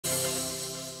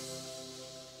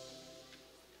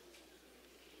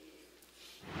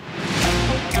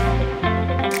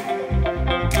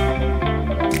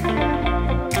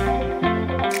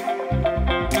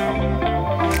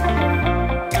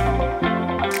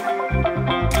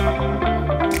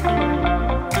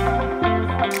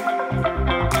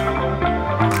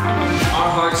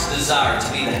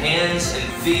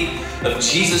feet of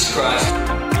Jesus Christ.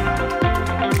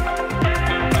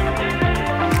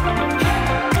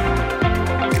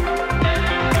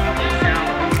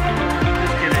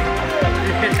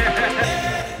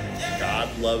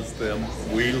 God loves them,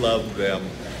 we love them,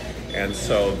 and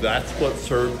so that's what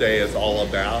Serve Day is all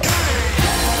about.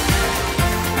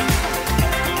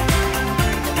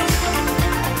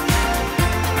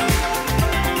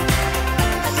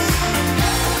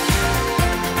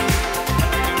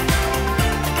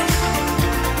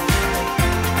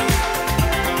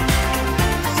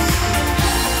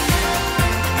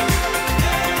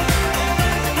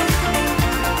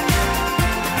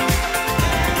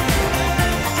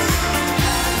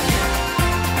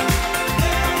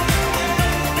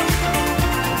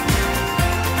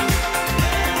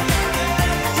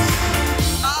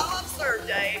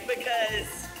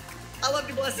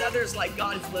 Others like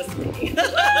God is listening.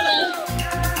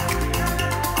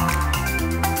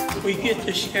 We get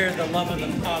to share the love of the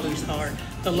Father's heart,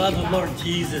 the love of Lord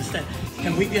Jesus,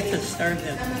 and we get to serve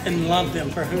them and love them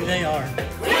for who they are.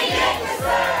 We get to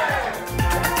serve!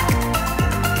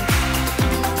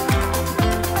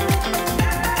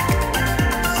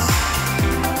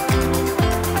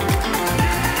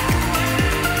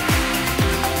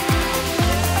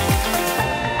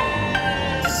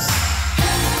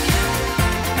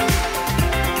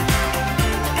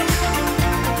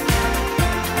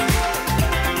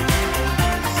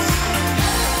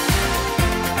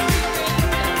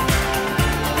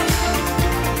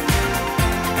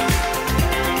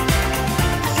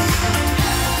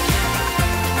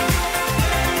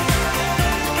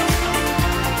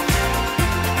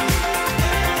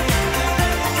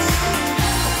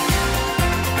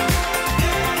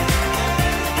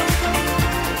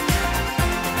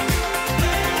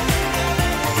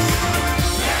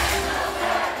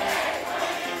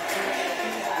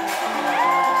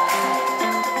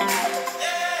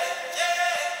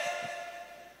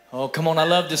 Oh, come on, I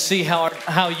love to see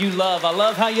how you love. I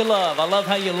love how you love. I love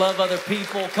how you love other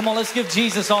people. Come on, let's give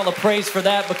Jesus all the praise for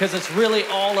that because it's really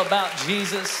all about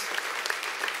Jesus.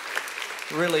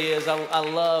 It really is. I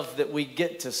love that we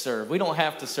get to serve. We don't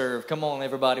have to serve. Come on,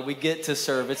 everybody. We get to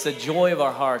serve. It's the joy of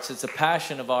our hearts. It's a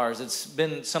passion of ours. It's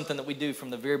been something that we do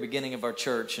from the very beginning of our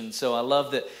church. And so I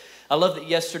love that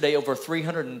yesterday over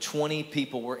 320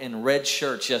 people were in red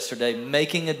shirts yesterday,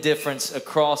 making a difference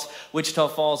across Wichita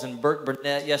Falls and Burke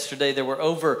Burnett yesterday. There were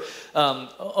over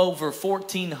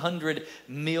 1,400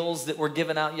 meals that were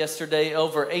given out yesterday,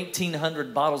 over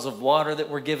 1,800 bottles of water that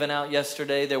were given out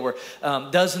yesterday. There were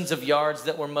dozens of yards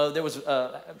that were mowed. There was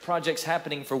projects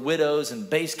happening for widows and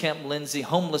Base Camp Lindsay,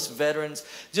 homeless veterans,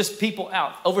 just people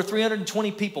out. Over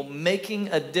 320 people making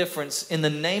a difference in the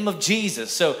name of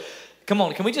Jesus. So come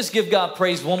on, can we just give God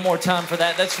praise one more time for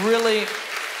that? That's really,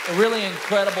 really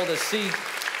incredible to see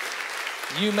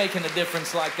you making a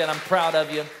difference like that. I'm proud of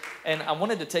you. And I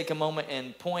wanted to take a moment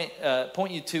and point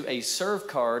you to a serve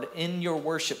card in your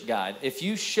worship guide. If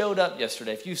you showed up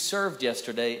yesterday, if you served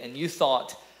yesterday and you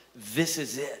thought, this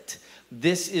is it.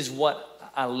 This is what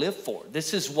I live for.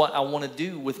 This is what I want to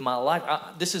do with my life.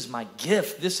 This is my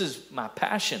gift. This is my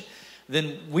passion.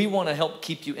 Then we want to help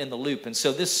keep you in the loop. And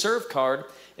so this serve card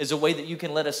is a way that you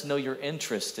can let us know you're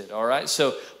interested, all right?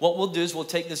 So what we'll do is we'll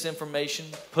take this information,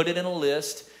 put it in a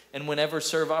list, and whenever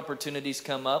serve opportunities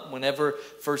come up, whenever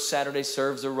First Saturday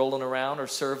serves are rolling around or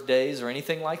serve days or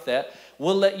anything like that,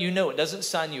 we'll let you know. It doesn't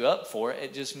sign you up for it.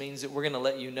 It just means that we're going to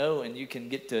let you know, and you can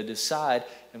get to decide,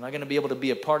 am I going to be able to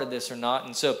be a part of this or not?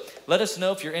 And so let us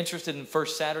know if you're interested in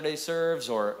First Saturday serves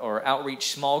or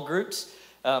outreach small groups.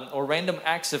 Or random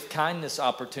acts of kindness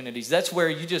opportunities. That's where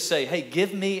you just say, hey,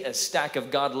 give me a stack of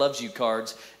God Loves You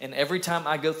cards, and every time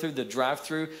I go through the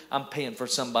drive-thru, I'm paying for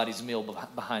somebody's meal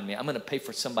behind me. I'm going to pay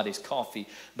for somebody's coffee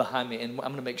behind me, and I'm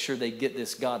going to make sure they get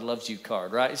this God Loves You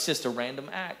card, right? It's just a random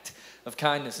act of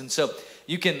kindness. And so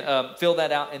you can fill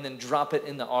that out and then drop it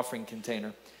in the offering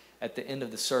container at the end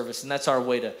of the service, and that's our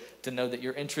way to know that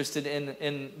you're interested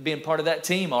in being part of that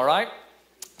team, all right?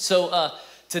 So,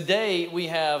 today, we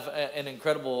have an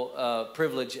incredible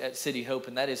privilege at City Hope,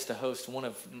 and that is to host one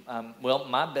of,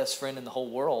 my best friend in the whole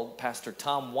world, Pastor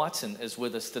Tom Watson, is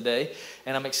with us today,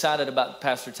 and I'm excited about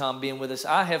Pastor Tom being with us.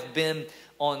 I have been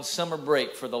on summer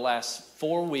break for the last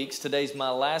 4 weeks. Today's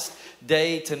my last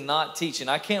day to not teach, and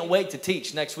I can't wait to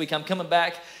teach next week. I'm coming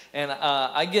back, and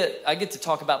I get to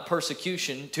talk about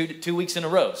persecution two weeks in a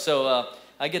row, so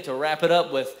I get to wrap it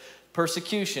up with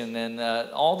persecution and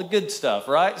all the good stuff,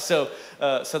 right? So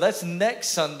that's next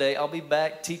Sunday. I'll be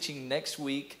back teaching next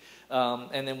week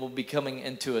And then we'll be coming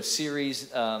into a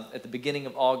series at the beginning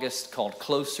of August called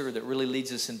Closer that really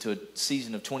leads us into a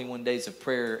season of 21 days of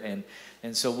prayer.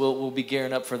 And so we'll be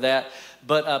gearing up for that.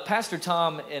 But Pastor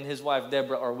Tom and his wife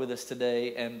Deborah are with us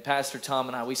today. And Pastor Tom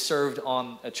and I, we served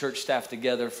on a church staff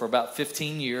together for about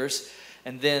 15 years.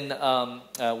 And then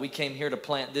we came here to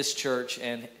plant this church,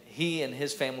 and he and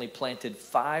his family planted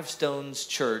Five Stones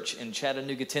Church in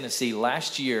Chattanooga, Tennessee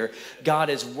last year. God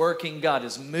is working. God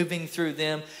is moving through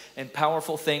them, and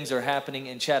powerful things are happening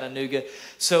in Chattanooga.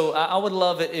 So I would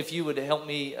love it if you would help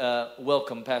me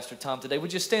welcome Pastor Tom today.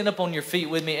 Would you stand up on your feet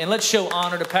with me, and let's show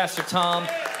honor to Pastor Tom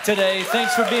today.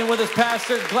 Thanks for being with us,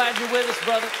 Pastor. Glad you're with us,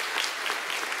 brother.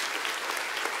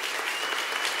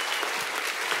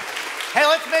 Hey,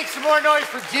 let's make some more noise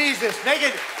for Jesus. Make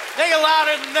it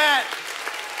louder than that.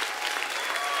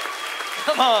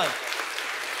 Come on.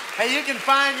 Hey, you can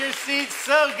find your seats.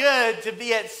 So good to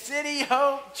be at City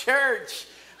Hope Church.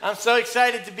 I'm so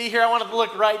excited to be here. I wanted to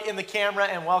look right in the camera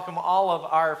and welcome all of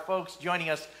our folks joining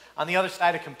us on the other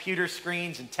side of computer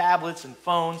screens and tablets and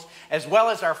phones, as well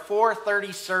as our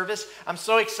 4:30 service. I'm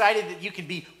so excited that you can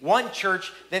be one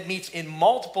church that meets in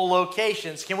multiple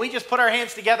locations. Can we just put our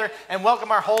hands together and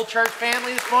welcome our whole church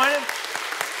family this morning?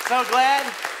 So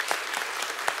glad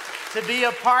to be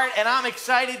a part, and I'm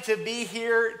excited to be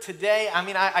here today. I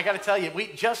mean, I got to tell you, we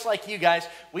just like you guys,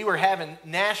 we were having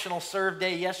National Serve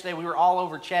Day yesterday. We were all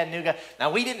over Chattanooga.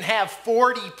 Now, we didn't have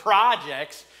 40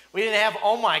 projects. We didn't have,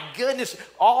 oh my goodness,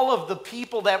 all of the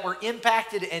people that were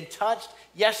impacted and touched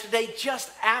yesterday. Just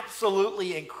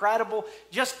absolutely incredible.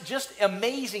 Just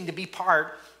amazing to be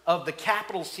part of the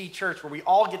Capital C Church, where we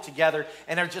all get together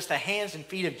and are just the hands and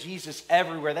feet of Jesus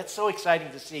everywhere. That's so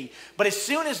exciting to see. But as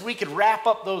soon as we could wrap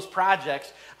up those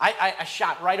projects, I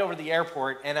shot right over the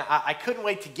airport, and I couldn't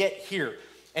wait to get here.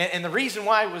 And the reason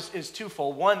why is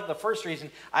twofold. One, the first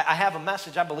reason, I have a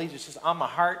message I believe is just on my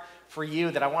heart for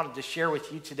you that I wanted to share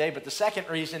with you today. But the second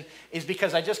reason is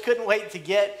because I just couldn't wait to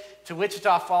get to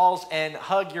Wichita Falls and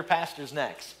hug your pastors'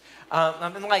 necks. I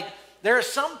mean, like, there are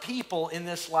some people in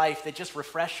this life that just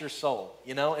refresh your soul.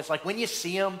 You know, it's like when you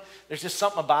see them, there's just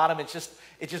something about them.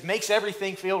 It just makes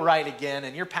everything feel right again.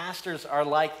 And your pastors are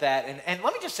like that. And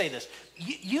let me just say this: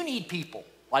 you need people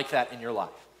like that in your life.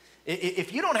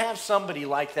 If you don't have somebody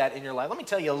like that in your life, let me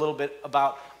tell you a little bit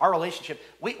about our relationship.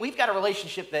 We've got a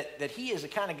relationship that he is the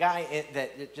kind of guy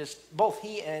that just, both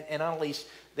he and Annalise,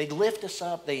 they lift us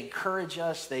up, they encourage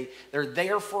us, they're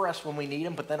there for us when we need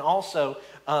them, but then also,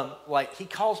 like, he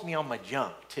calls me on my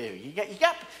junk too. You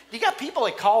got people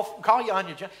that call you on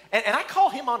your junk, and I call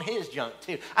him on his junk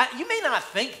too. You may not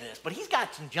think this, but he's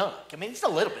got some junk. I mean, it's a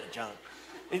little bit of junk.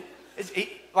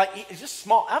 It's just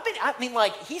small. I mean,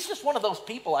 like, he's just one of those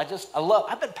people I love.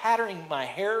 I've been patterning my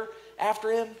hair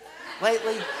after him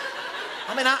lately.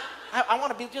 I mean, I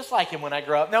want to be just like him when I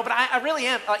grow up. No, but I really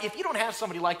am. If you don't have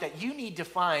somebody like that, you need to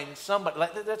find somebody.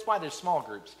 That's why there's small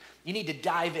groups. You need to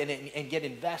dive in and get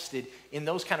invested in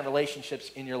those kind of relationships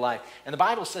in your life. And the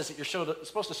Bible says that you're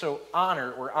supposed to show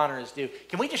honor where honor is due.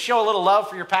 Can we just show a little love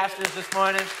for your pastors this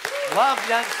morning? Love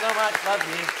them so much. Love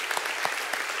you.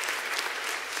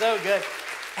 So good.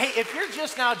 Hey, if you're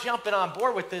just now jumping on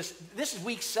board with this is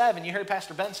week 7. You heard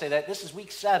Pastor Ben say that. This is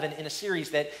week 7 in a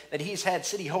series that he's had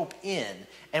City Hope in.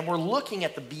 And we're looking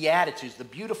at the Beatitudes, the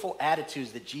beautiful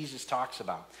attitudes that Jesus talks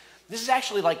about. This is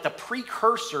actually like the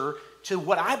precursor to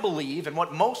what I believe, and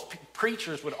what most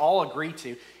preachers would all agree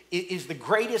to, is the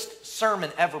greatest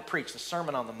sermon ever preached, the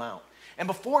Sermon on the Mount. And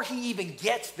before he even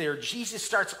gets there, Jesus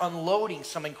starts unloading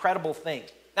some incredible things.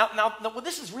 Now,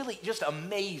 this is really just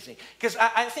amazing, because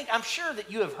I'm sure that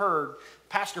you have heard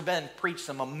Pastor Ben preach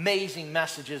some amazing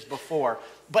messages before,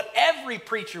 but every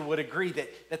preacher would agree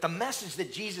that the message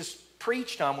that Jesus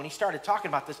preached on when he started talking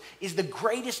about this is the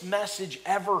greatest message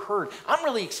ever heard. I'm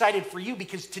really excited for you,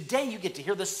 because today you get to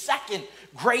hear the second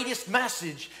greatest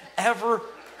message ever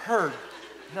heard.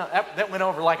 No, that went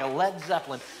over like a Led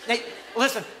Zeppelin. Hey,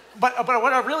 listen. But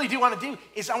what I really do want to do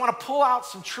is I want to pull out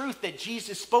some truth that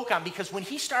Jesus spoke on, because when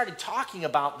he started talking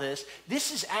about this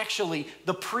is actually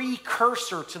the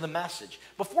precursor to the message.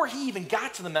 Before he even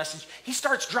got to the message, he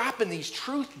starts dropping these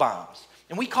truth bombs,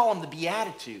 and we call them the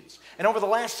Beatitudes. And over the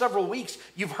last several weeks,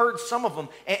 you've heard some of them.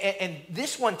 And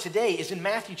this one today is in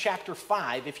Matthew chapter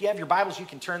 5. If you have your Bibles, you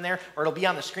can turn there, or it'll be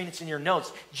on the screen. It's in your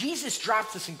notes. Jesus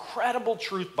drops this incredible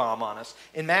truth bomb on us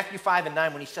in Matthew 5 and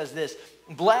 9 when he says this: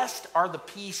 "Blessed are the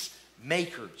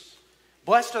peacemakers."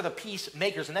 Blessed are the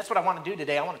peacemakers. And that's what I want to do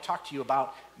today. I want to talk to you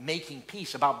about making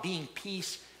peace, about being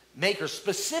peacemakers,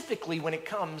 specifically when it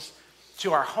comes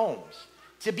to our homes,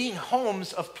 to being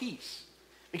homes of peace.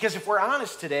 Because if we're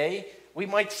honest today, we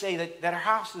might say that our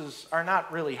houses are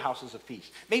not really houses of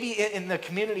peace. Maybe in the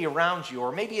community around you,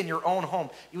 or maybe in your own home,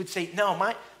 you would say, no,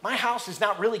 my house is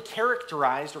not really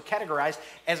characterized or categorized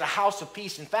as a house of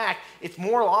peace. In fact, it's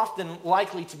more often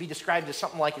likely to be described as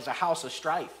something like as a house of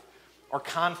strife or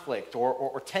conflict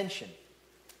or tension.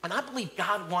 And I believe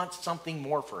God wants something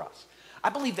more for us. I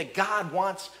believe that God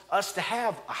wants us to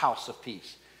have a house of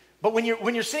peace. But when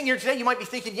you're sitting here today, you might be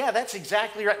thinking, yeah, that's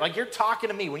exactly right. Like, you're talking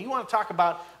to me. When you want to talk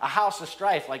about a house of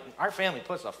strife, like, our family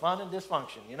puts a fun in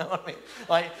dysfunction, you know what I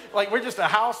mean? Like we're just a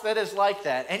house that is like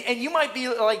that. And you might be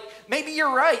like, maybe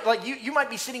you're right. Like, you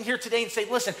might be sitting here today and say,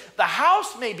 listen, the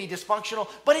house may be dysfunctional,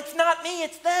 but it's not me,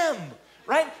 it's them,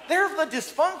 right? They're the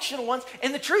dysfunctional ones.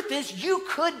 And the truth is, you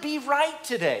could be right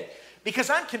today.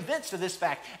 Because I'm convinced of this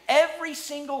fact. Every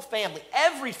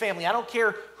family, I don't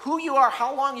care who you are,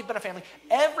 how long you've been a family,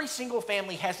 every single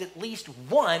family has at least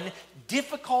one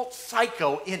difficult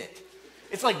psycho in it.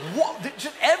 It's like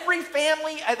just every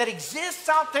family that exists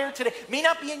out there today, may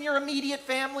not be in your immediate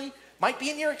family, might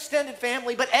be in your extended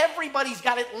family, but everybody's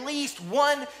got at least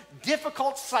one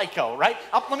difficult psycho, right?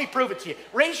 Let me prove it to you.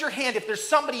 Raise your hand if there's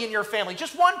somebody in your family,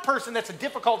 just one person that's a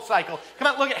difficult psycho. Come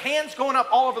on, look at hands going up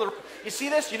all over the room. You see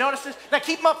this? You notice this? Now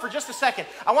keep them up for just a second.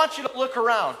 I want you to look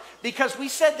around, because we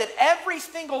said that every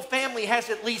single family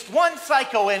has at least one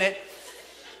psycho in it.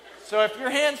 So if your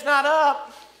hand's not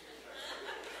up,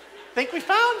 I think we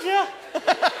found you.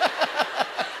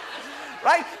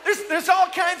 Right? There's all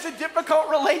kinds of difficult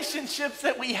relationships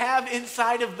that we have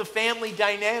inside of the family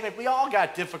dynamic. We all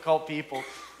got difficult people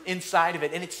inside of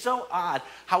it. And it's so odd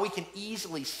how we can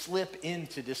easily slip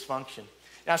into dysfunction.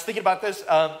 Now, I was thinking about this.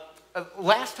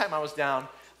 Last time I was down,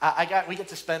 we get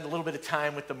to spend a little bit of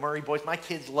time with the Murray boys. My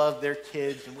kids love their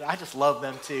kids, and I just love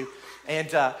them too. And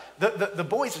the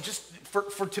boys are just,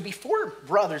 to be four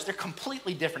brothers, they're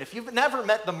completely different. If you've never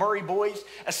met the Murray boys,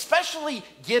 especially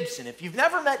Gibson, if you've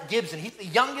never met Gibson, he's the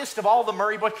youngest of all the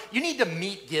Murray boys, you need to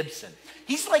meet Gibson.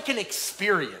 He's like an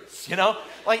experience, you know?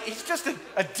 Like, he's just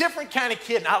a different kind of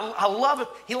kid. And I love him.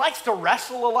 He likes to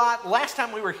wrestle a lot. Last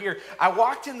time we were here, I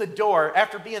walked in the door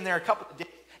after being there a couple of days.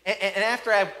 And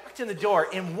after I walked in the door,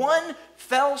 in one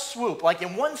fell swoop, like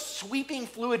in one sweeping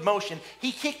fluid motion,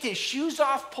 he kicked his shoes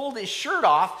off, pulled his shirt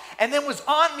off, and then was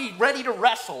on me ready to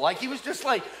wrestle. Like, he was just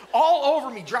like all over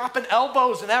me, dropping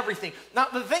elbows and everything. Now,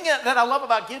 the thing that I love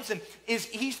about Gibson is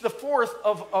he's the fourth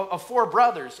of four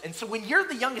brothers. And so when you're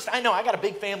the youngest, I know I got a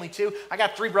big family too. I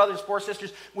got 3 brothers, 4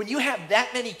 sisters. When you have that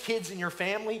many kids in your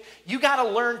family, you got to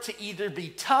learn to either be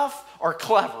tough or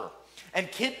clever. And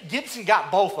Gibson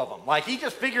got both of them. Like, he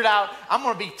just figured out, I'm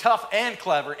going to be tough and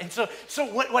clever. And so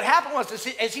what happened was,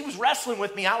 as he was wrestling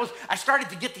with me, I started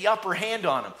to get the upper hand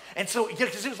on him. And so,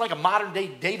 because it was like a modern day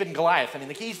David and Goliath. I mean,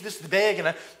 he's this big,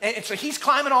 and so he's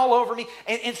climbing all over me.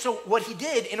 And so what he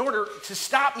did, in order to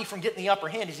stop me from getting the upper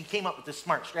hand, is he came up with this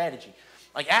smart strategy.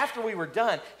 Like, after we were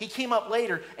done, he came up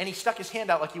later, and he stuck his hand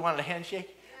out like he wanted a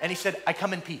handshake. And he said, I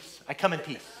come in peace. I come in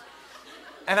peace.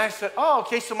 And I said, oh,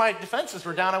 okay, so my defenses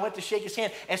were down. I went to shake his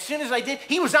hand. As soon as I did,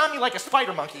 he was on me like a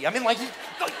spider monkey. I mean, like,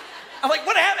 I'm like,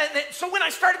 what happened? And so when I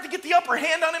started to get the upper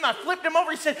hand on him, I flipped him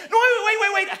over. He said, no,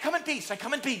 wait. I come in peace. I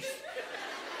come in peace.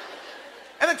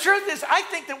 And the truth is, I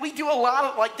think that we do a lot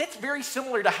of, like, that's very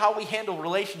similar to how we handle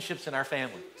relationships in our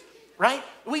family, right?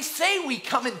 We say we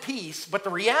come in peace, but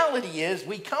the reality is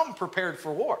we come prepared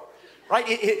for war. Right?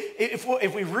 If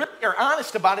we really are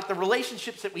honest about it, the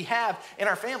relationships that we have in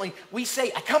our family, we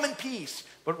say, I come in peace,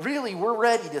 but really we're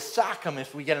ready to sock them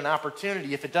if we get an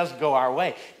opportunity, if it doesn't go our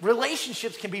way.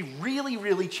 Relationships can be really,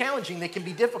 really challenging. They can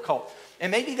be difficult.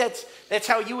 And maybe that's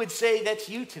how you would say that's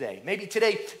you today. Maybe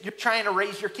today you're trying to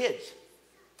raise your kids,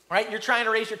 right? You're trying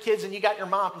to raise your kids, and you got your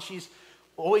mom, and she's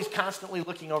always constantly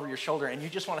looking over your shoulder, and you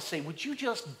just want to say, would you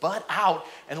just butt out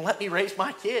and let me raise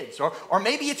my kids? Or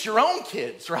maybe it's your own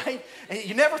kids, right? And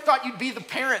you never thought you'd be the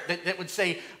parent that would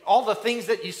say all the things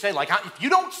that you say, like, if you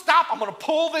don't stop, I'm going to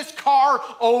pull this car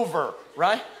over,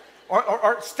 right?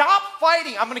 Or stop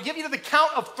fighting. I'm going to give you to the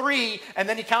count of 3, and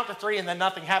then you count to 3, and then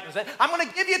nothing happens. I'm going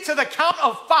to give you to the count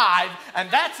of 5, and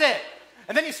that's it.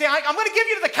 And then you say, I'm going to give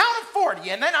you to the count of 40.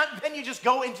 And then you just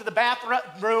go into the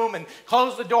bathroom and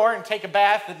close the door and take a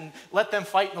bath and let them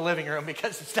fight in the living room,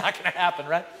 because it's not going to happen,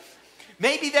 right?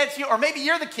 Maybe that's you, or maybe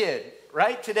you're the kid,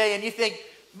 right, today, and you think,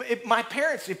 my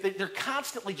parents, if they're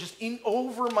constantly just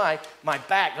over my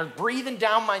back, they're breathing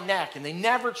down my neck, and they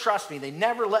never trust me. They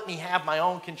never let me have my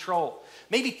own control.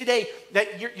 Maybe today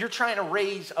that you're trying to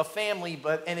raise a family,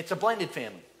 and it's a blended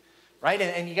family. Right?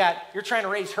 And you're trying to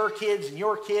raise her kids and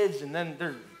your kids, and then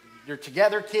they're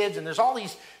together kids, and there's all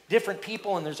these different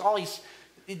people, and there's all these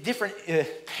different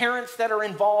parents that are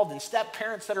involved and step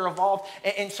parents that are involved.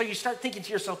 And so you start thinking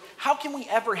to yourself, how can we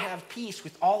ever have peace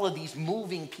with all of these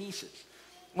moving pieces?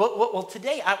 Well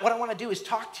today, what I want to do is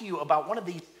talk to you about one of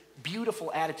these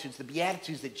beautiful attitudes, the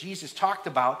Beatitudes that Jesus talked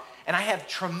about. And I have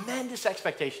tremendous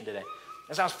expectation today.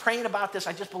 As I was praying about this,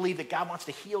 I just believe that God wants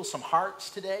to heal some hearts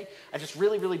today. I just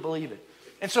really, really believe it.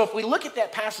 And so if we look at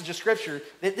that passage of Scripture,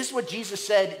 this is what Jesus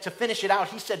said to finish it out.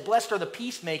 He said, blessed are the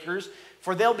peacemakers,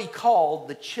 for they'll be called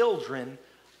the children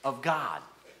of God.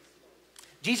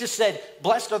 Jesus said,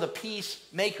 blessed are the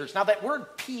peacemakers. Now that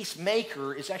word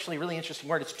peacemaker is actually a really interesting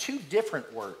word. It's two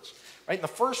different words, right? And the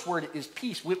first word is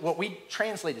peace, what we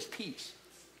translate as peace.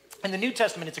 In the New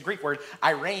Testament, it's a Greek word,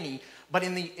 irene, but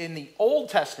in the Old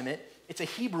Testament, it's a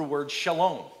Hebrew word,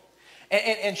 shalom.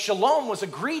 And shalom was a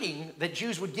greeting that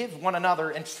Jews would give one another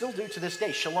and still do to this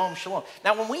day, shalom, shalom.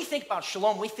 Now, when we think about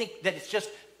shalom, we think that it's just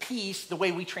peace, the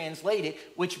way we translate it,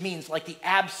 which means like the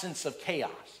absence of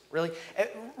chaos. Really,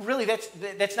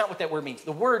 that's not what that word means.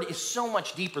 The word is so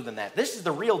much deeper than that. This is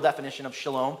the real definition of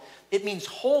shalom. It means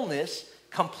wholeness,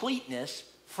 completeness,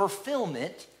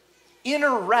 fulfillment,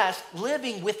 inner rest,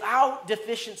 living without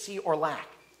deficiency or lack.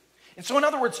 And so in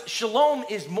other words, shalom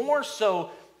is more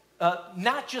so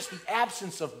not just the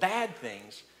absence of bad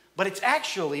things, but it's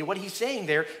actually, what he's saying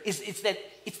there is that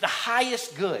it's the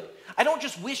highest good. I don't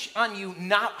just wish on you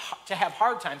not to have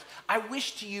hard times. I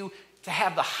wish to you to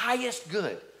have the highest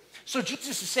good. So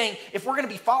Jesus is saying, if we're going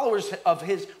to be followers of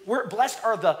his, we're blessed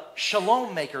are the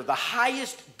shalom maker, the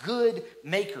highest good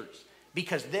makers,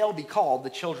 because they'll be called the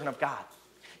children of God.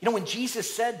 You know, when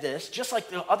Jesus said this, just like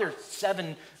the other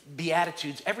 7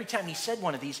 Beatitudes, every time he said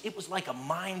one of these, it was like a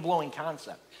mind-blowing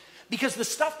concept. Because the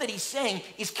stuff that he's saying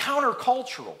is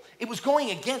countercultural. It was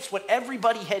going against what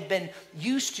everybody had been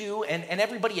used to and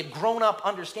everybody had grown up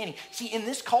understanding. See, in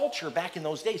this culture back in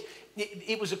those days,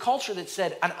 it was a culture that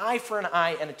said an eye for an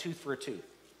eye and a tooth for a tooth.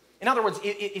 In other words,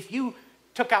 if you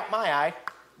took out my eye,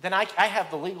 then I have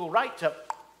the legal right to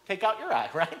take out your eye,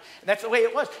 right? And that's the way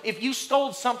it was. If you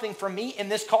stole something from me in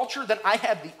this culture, then I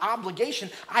have the obligation,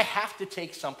 I have to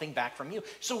take something back from you.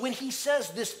 So when he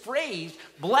says this phrase,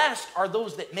 blessed are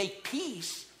those that make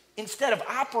peace, instead of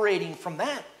operating from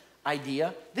that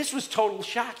idea, this was total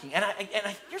shocking. And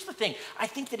here's the thing, I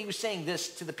think that he was saying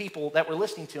this to the people that were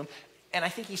listening to him, and I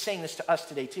think he's saying this to us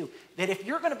today too, that if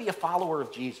you're going to be a follower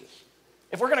of Jesus,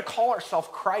 if we're going to call ourselves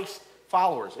Christ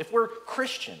followers, if we're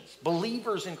Christians,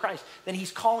 believers in Christ, then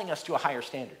he's calling us to a higher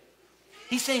standard.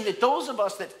 He's saying that those of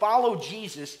us that follow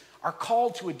Jesus are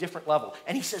called to a different level.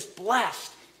 And he says,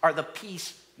 blessed are the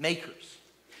peacemakers.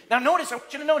 Now notice, I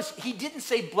want you to notice, he didn't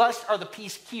say blessed are the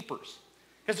peacekeepers,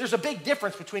 because there's a big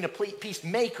difference between a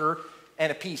peacemaker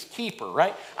and a peacekeeper,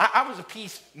 right? I was a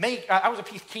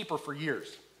peacekeeper for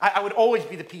years. I would always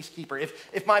be the peacekeeper.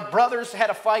 If my brothers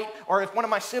had a fight, or if one of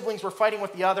my siblings were fighting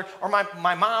with the other, or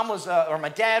my mom was, or my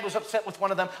dad was upset with one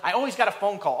of them, I always got a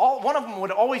phone call. One of them would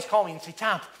always call me and say,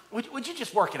 Tom, would you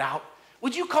just work it out?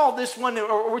 Would you call this one,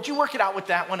 or would you work it out with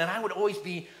that one? And I would always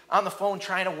be on the phone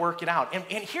trying to work it out. And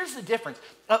here's the difference.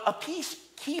 A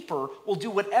peacekeeper will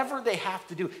do whatever they have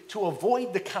to do to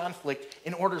avoid the conflict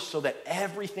in order so that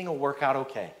everything will work out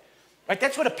okay. Right?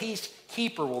 That's what a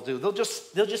peacekeeper will do. They'll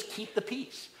just keep the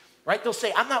peace. Right? They'll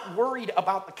say, I'm not worried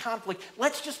about the conflict.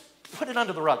 Let's just put it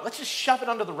under the rug. Let's just shove it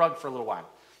under the rug for a little while.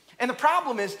 And the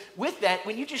problem is with that,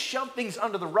 when you just shove things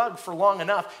under the rug for long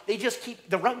enough,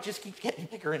 the rug just keeps getting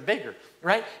bigger and bigger,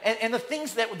 right? And the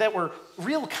things that were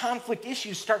real conflict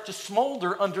issues start to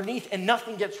smolder underneath and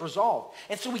nothing gets resolved.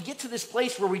 And so we get to this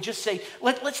place where we just say,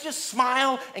 let's just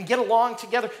smile and get along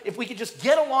together. If we could just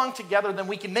get along together, then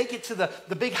we can make it to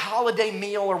the big holiday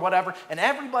meal or whatever, and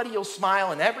everybody will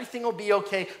smile and everything will be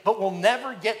okay, but we'll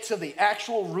never get to the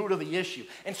actual root of the issue.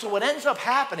 And so what ends up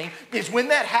happening is when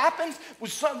that happens,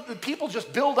 people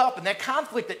just build up, and that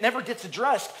conflict that never gets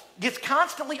addressed gets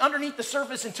constantly underneath the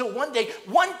surface until one day,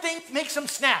 one thing makes them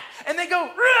snap, and they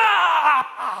go,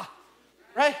 rah!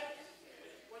 Right?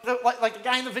 Like the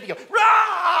guy in the video,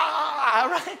 rah!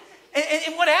 Right?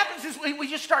 And what happens is we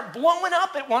just start blowing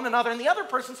up at one another, and the other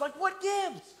person's like, what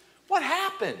gives? What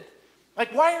happened?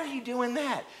 Like, why are you doing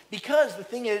that? Because the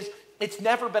thing is, it's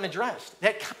never been addressed.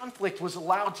 That conflict was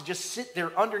allowed to just sit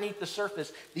there underneath the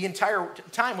surface the entire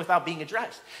time without being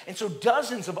addressed. And so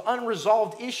dozens of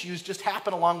unresolved issues just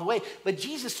happen along the way. But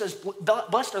Jesus says,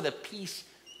 blessed are the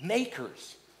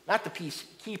peacemakers, not the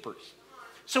peacekeepers.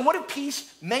 So what do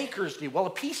peacemakers do? Well, a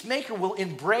peacemaker will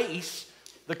embrace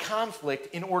the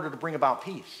conflict in order to bring about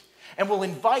peace. And will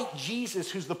invite Jesus,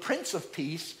 who's the Prince of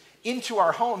Peace, into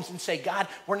our homes and say, God,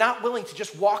 we're not willing to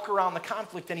just walk around the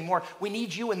conflict anymore. We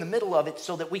need you in the middle of it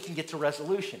so that we can get to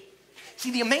resolution.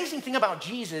 See, the amazing thing about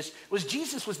Jesus was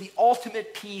the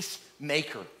ultimate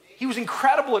peacemaker. He was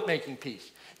incredible at making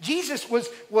peace. Jesus was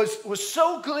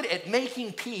so good at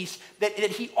making peace that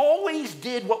he always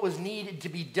did what was needed to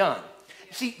be done.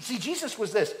 See, Jesus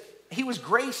was this. He was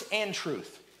grace and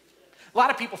truth. A lot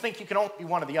of people think you can only be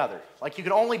one or the other. Like you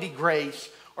can only be grace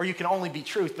or you can only be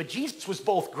truth. But Jesus was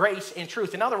both grace and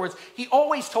truth. In other words, he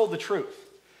always told the truth.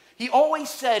 He always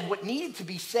said what needed to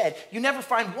be said. You never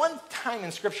find one time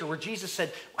in Scripture where Jesus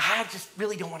said, I just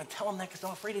really don't want to tell them that because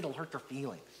I'm afraid it'll hurt their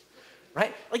feelings.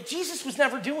 Right? Like Jesus was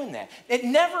never doing that. It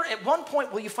never, at one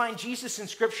point will you find Jesus in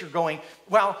Scripture going,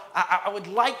 well, I would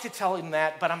like to tell him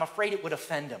that, but I'm afraid it would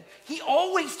offend him. He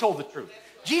always told the truth.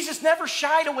 Jesus never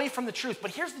shied away from the truth.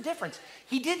 But here's the difference.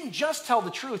 He didn't just tell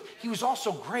the truth. He was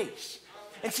also grace.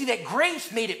 And see, that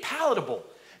grace made it palatable.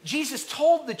 Jesus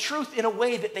told the truth in a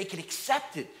way that they could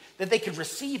accept it, that they could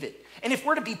receive it. And if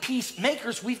we're to be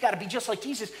peacemakers, we've got to be just like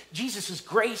Jesus. Jesus is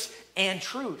grace and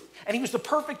truth. And he was the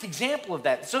perfect example of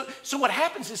that. So what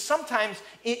happens is sometimes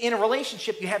in a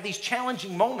relationship, you have these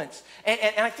challenging moments. And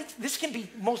I think this can be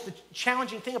most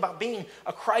challenging thing about being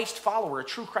a Christ follower, a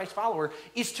true Christ follower,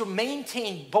 is to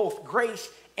maintain both grace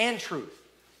and truth.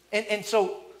 And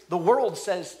so the world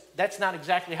says that's not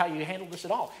exactly how you handle this at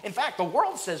all. In fact, the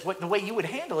world says the way you would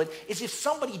handle it is if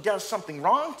somebody does something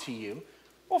wrong to you,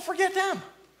 well, forget them.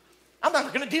 I'm never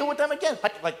going to deal with them again.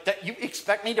 Like that, you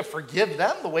expect me to forgive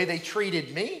them the way they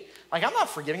treated me? Like, I'm not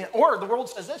forgiving it. Or the world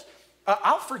says this,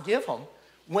 I'll forgive them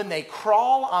when they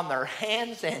crawl on their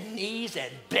hands and knees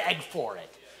and beg for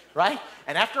it, right?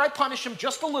 And after I punish them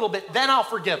just a little bit, then I'll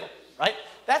forgive them, right?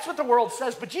 That's what the world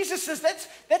says. But Jesus says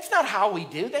that's not how we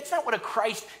do. That's not what a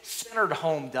Christ-centered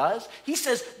home does. He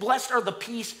says, blessed are the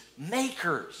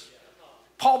peacemakers.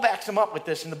 Paul backs him up with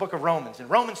this in the book of Romans. In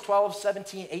Romans 12,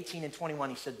 17, 18, and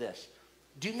 21, he said this,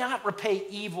 do not repay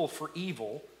evil for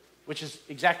evil, which is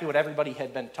exactly what everybody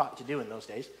had been taught to do in those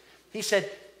days. He said,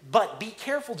 but be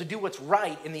careful to do what's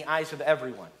right in the eyes of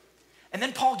everyone. And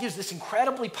then Paul gives this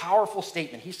incredibly powerful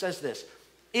statement. He says this,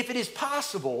 if it is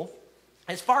possible,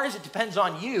 as far as it depends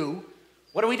on you,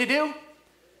 what are we to do?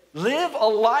 Live a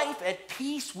life at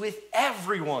peace with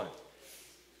everyone.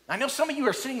 I know some of you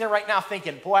are sitting there right now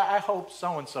thinking, boy, I hope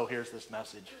so-and-so hears this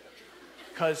message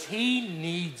because he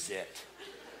needs it.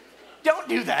 Don't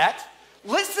do that.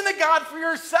 Listen to God for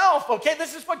yourself, okay?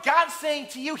 This is what God's saying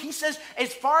to you. He says,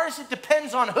 as far as it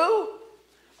depends on who?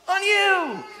 On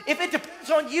you. If it depends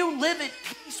on you, live at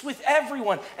peace with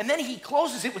everyone. And then he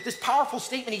closes it with this powerful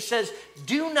statement. He says,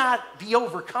 do not be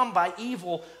overcome by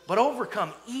evil, but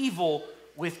overcome evil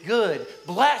with good.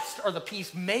 Blessed are the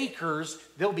peacemakers.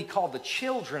 They'll be called the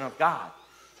children of God.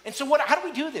 And so how do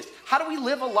we do this? How do we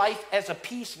live a life as a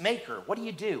peacemaker? What do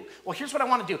you do? Well, here's what I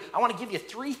want to do. I want to give you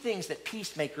 3 things that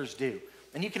peacemakers do.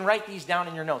 And you can write these down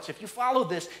in your notes. If you follow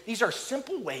this, these are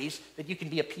simple ways that you can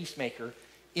be a peacemaker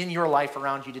in your life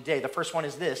around you today. The first one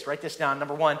is this. Write this down.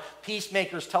 Number 1,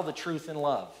 peacemakers tell the truth in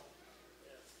love.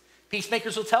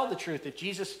 Peacemakers will tell the truth. If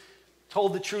Jesus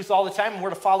told the truth all the time and we're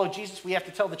to follow Jesus, we have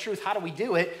to tell the truth. How do we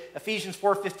do it? Ephesians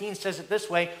 4:15 says it this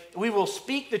way, we will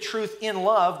speak the truth in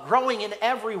love, growing in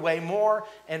every way more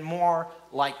and more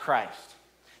like Christ.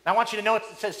 Now I want you to know it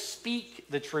says speak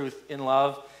the truth in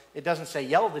love. It doesn't say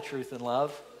yell the truth in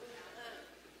love.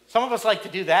 Some of us like to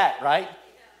do that, right?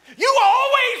 You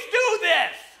always do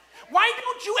this. Why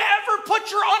don't you ever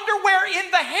put your underwear in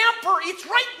the hamper? It's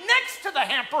right next to the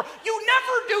hamper. You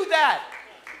never do that.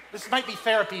 This might be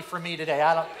therapy for me today.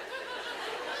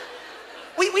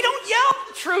 We don't yell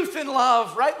the truth in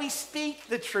love, right? We speak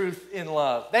the truth in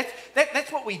love.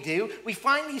 That's what we do. We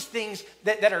find these things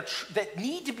that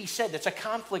need to be said. That's a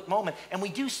conflict moment, and we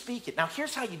do speak it. Now,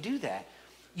 here's how you do that.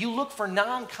 You look for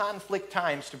non-conflict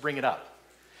times to bring it up.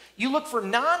 You look for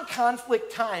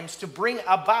non-conflict times to bring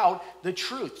about the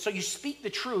truth. So you speak the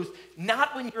truth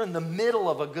not when you're in the middle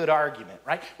of a good argument,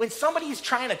 right? When somebody is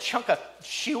trying to chunk a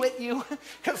shoe at you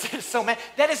because they're so mad,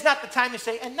 that is not the time to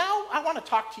say, and now I want to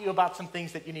talk to you about some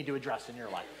things that you need to address in your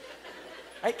life.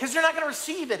 Right? Because they're not going to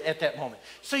receive it at that moment.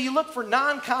 So you look for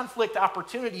non-conflict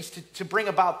opportunities to bring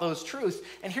about those truths.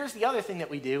 And here's the other thing that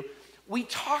we do. We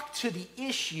talk to the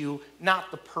issue, not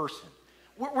the person.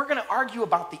 We're going to argue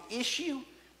about the issue,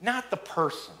 not the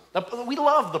person. We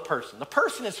love the person. The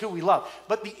person is who we love.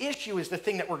 But the issue is the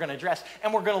thing that we're going to address.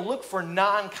 And we're going to look for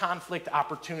non-conflict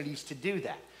opportunities to do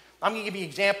that. I'm going to give you an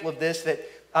example of this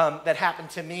that happened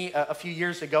to me a few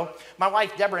years ago. My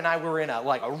wife, Deborah, and I were in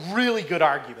a really good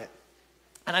argument.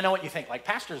 And I know what you think, like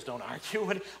pastors don't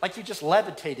argue, like you just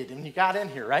levitated and you got in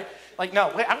here, right? Like, no,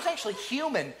 I was actually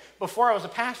human before I was a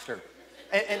pastor.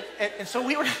 And so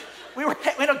we we were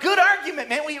in a good argument,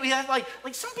 man. We had like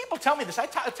some people tell me this. I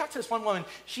talked to this one woman.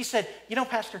 She said, you know,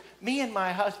 Pastor, me and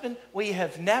my husband, we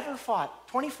have never fought.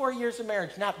 24 years of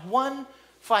marriage, not one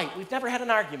fight. We've never had an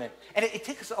argument. And it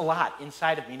takes a lot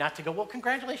inside of me not to go, well,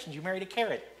 congratulations, you married a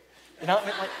carrot. You know, I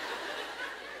mean,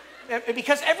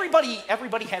 because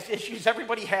everybody has issues.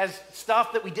 Everybody has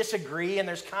stuff that we disagree, and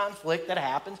there's conflict that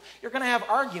happens. You're going to have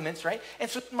arguments, right? And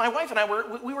so my wife and I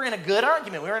we were in a good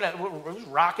argument. We were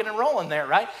rocking and rolling there,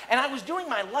 right? And I was doing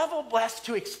my level best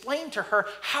to explain to her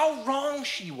how wrong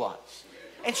she was,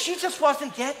 and she just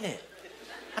wasn't getting it.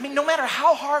 I mean, no matter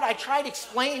how hard I tried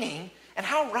explaining and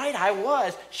how right I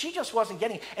was, she just wasn't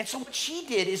getting it. And so what she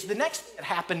did is the next thing that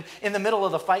happened in the middle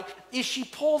of the fight is she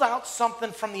pulled out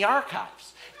something from the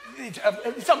archives.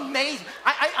 It's amazing.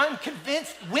 I'm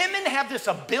convinced women have this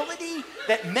ability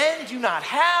that men do not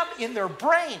have in their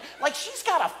brain. Like, she's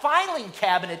got a filing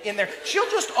cabinet in there. She'll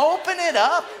just open it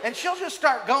up and she'll just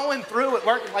start going through it.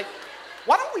 Like,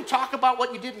 why don't we talk about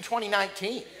what you did in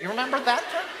 2019? You remember that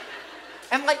term?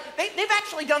 And like, they've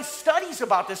actually done studies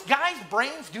about this. Guys'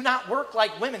 brains do not work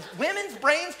like women's. Women's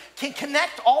brains can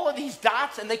connect all of these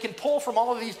dots and they can pull from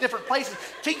all of these different places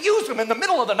to use them in the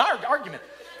middle of an argument.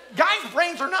 Guys'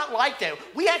 brains are not like that.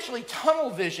 We actually tunnel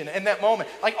vision in that moment.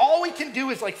 Like, all we can do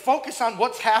is like focus on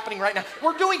what's happening right now.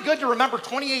 We're doing good to remember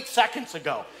 28 seconds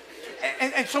ago.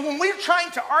 And so when we're trying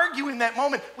to argue in that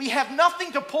moment, we have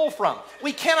nothing to pull from.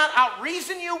 We cannot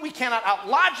out-reason you. We cannot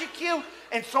out-logic you.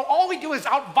 And so all we do is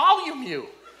out-volume you,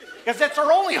 because that's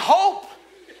our only hope.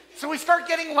 So we start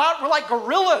getting loud. We're like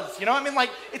gorillas, you know? I mean,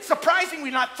 like, it's surprising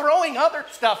we're not throwing other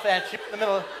stuff at you in the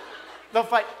middle of the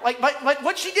fight. Like, but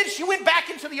what she did, she went back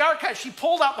into the archive. She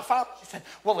pulled out the file. She said,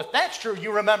 well, if that's true,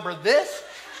 you remember this?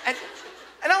 And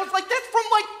I was like, that's from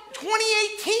like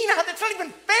 2018. That's not even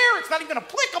fair. It's not even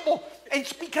applicable. And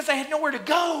because I had nowhere to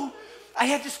go, I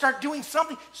had to start doing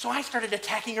something. So I started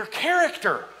attacking her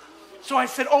character. So I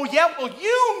said, oh, yeah, well,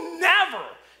 you never.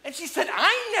 And she said,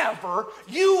 I never,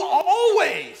 you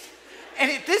always.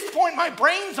 And at this point, my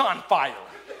brain's on fire.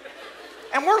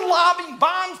 And we're lobbing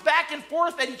bombs back and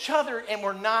forth at each other, and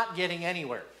we're not getting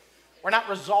anywhere. We're not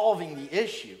resolving the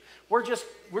issue. We're just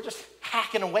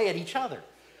hacking away at each other.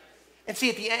 And see,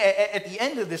 at the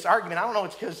end of this argument, I don't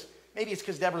know, maybe it's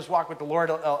because Deborah's walked with the Lord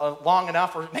long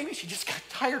enough, or maybe she just got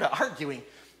tired of arguing.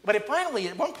 But finally,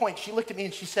 at one point, she looked at me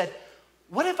and she said,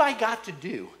 what have I got to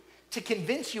do to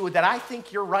convince you that I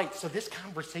think you're right so this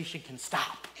conversation can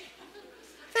stop?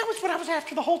 That was what I was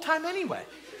after the whole time anyway.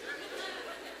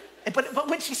 But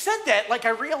when she said that, like,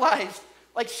 I realized,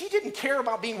 like, she didn't care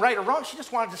about being right or wrong. She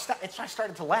just wanted to stop. And so I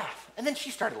started to laugh. And then she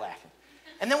started laughing.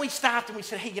 And then we stopped and we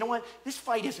said, hey, you know what? This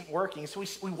fight isn't working. So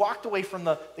we walked away from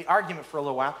the argument for a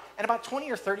little while. And about 20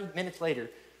 or 30 minutes later,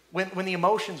 when the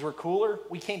emotions were cooler,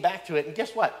 we came back to it. And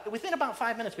guess what? Within about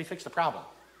 5 minutes, we fixed the problem.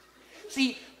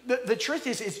 See, the truth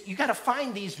is you got to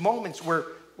find these moments where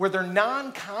they're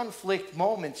non-conflict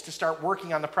moments to start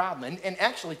working on the problem. And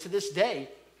actually, to this day,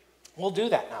 we'll do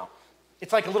that now.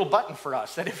 It's like a little button for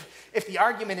us that if the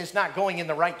argument is not going in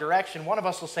the right direction, one of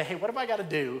us will say, hey, what have I got to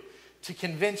do to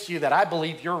convince you that I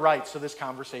believe you're right so this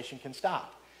conversation can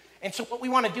stop? And so what we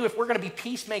want to do if we're going to be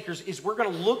peacemakers is we're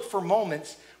going to look for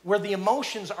moments where the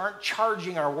emotions aren't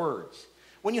charging our words.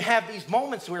 When you have these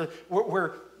moments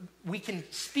where we can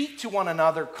speak to one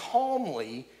another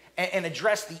calmly and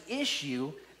address the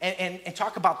issue and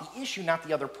talk about the issue, not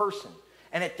the other person.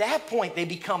 And at that point, they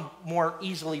become more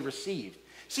easily received.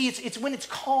 See, it's when it's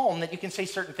calm that you can say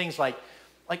certain things like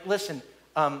listen,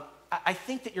 I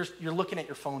think that you're looking at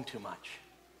your phone too much,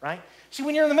 right? See,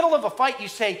 when you're in the middle of a fight, you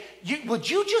say, would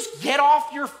you just get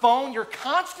off your phone? You're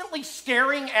constantly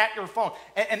staring at your phone.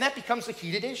 And that becomes a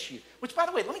heated issue. Which, by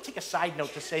the way, let me take a side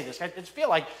note to say this. I just feel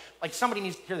like somebody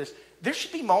needs to hear this. There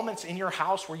should be moments in your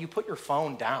house where you put your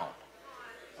phone down.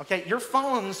 Okay, your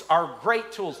phones are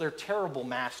great tools. They're terrible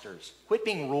masters. Quit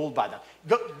being ruled by them.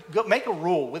 Go make a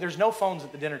rule where there's no phones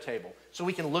at the dinner table so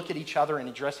we can look at each other and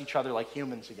address each other like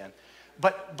humans again.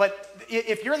 But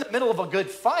if you're in the middle of a good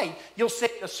fight, you'll say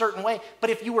it a certain way.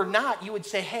 But if you were not, you would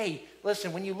say, hey,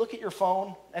 listen, when you look at your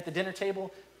phone at the dinner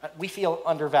table, we feel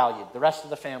undervalued. The rest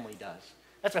of the family does.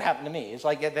 That's what happened to me. It's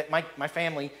like that my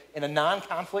family, in a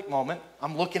non-conflict moment,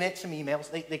 I'm looking at some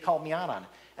emails. They called me out on it.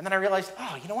 And then I realized,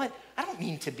 oh, you know what? I don't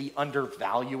mean to be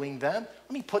undervaluing them.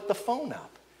 Let me put the phone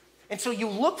up. And so you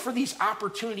look for these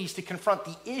opportunities to confront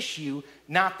the issue,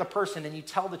 not the person, and you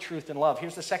tell the truth in love.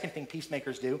 Here's the second thing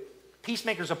peacemakers do.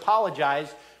 Peacemakers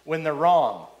apologize when they're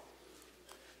wrong.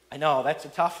 I know, that's a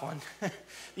tough one.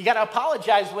 You got to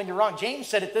apologize when you're wrong. James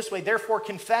said it this way, therefore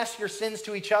confess your sins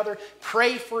to each other,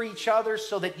 pray for each other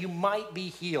so that you might be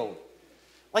healed.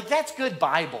 Like, that's good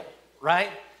Bible, right?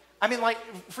 I mean, like,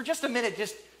 for just a minute,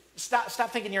 just stop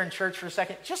thinking you're in church for a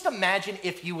second. Just imagine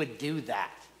if you would do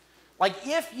that. Like,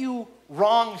 if you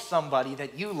wrong somebody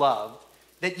that you loved,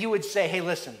 that you would say, hey,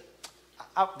 listen,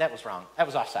 that was wrong. That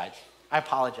was offsides. I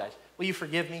apologize. Will you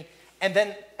forgive me? And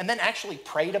then actually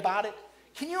prayed about it.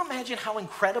 Can you imagine how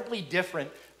incredibly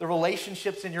different the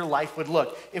relationships in your life would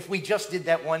look if we just did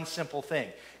that one simple thing?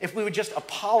 If we would just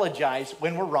apologize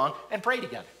when we're wrong and pray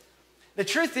together. The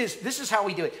truth is, this is how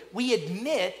we do it. We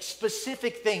admit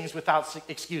specific things without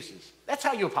excuses. That's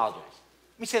how you apologize.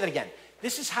 Let me say that again.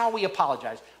 This is how we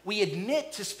apologize. We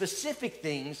admit to specific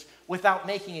things without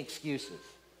making excuses.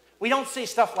 We don't say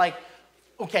stuff like,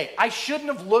 okay, I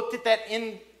shouldn't have looked at that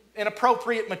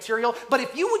inappropriate material, but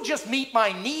if you would just meet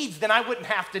my needs, then I wouldn't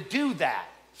have to do that.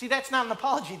 See, that's not an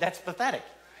apology, that's pathetic,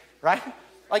 right?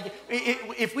 Like,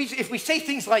 if we say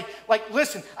things like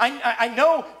listen, I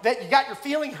know that you got your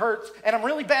feeling hurt, and I'm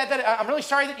really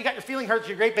sorry that you got your feeling hurt,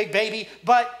 you're a great big baby,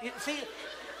 but see,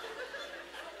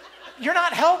 you're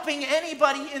not helping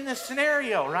anybody in this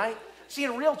scenario, right? See,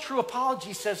 a real true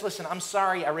apology says, listen, I'm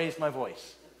sorry I raised my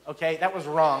voice, okay? That was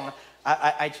wrong.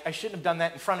 I shouldn't have done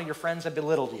that in front of your friends. I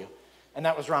belittled you, and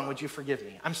that was wrong. Would you forgive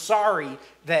me? I'm sorry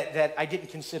that I didn't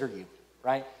consider you,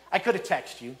 right? I could have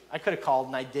texted you. I could have called,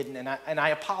 and I didn't, and I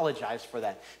apologize for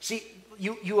that. See,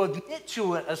 you admit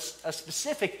to a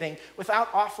specific thing without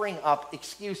offering up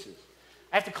excuses.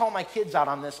 I have to call my kids out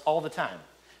on this all the time.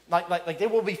 Like they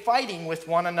will be fighting with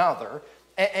one another,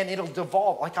 and it'll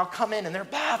devolve. Like, I'll come in, and they're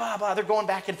blah, blah, blah. They're going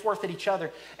back and forth at each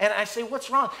other. And I say, what's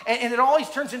wrong? And it always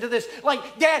turns into this,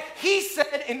 like, Dad, he said,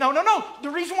 and no. The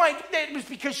reason why I did that was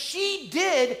because she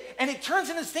did, and it turns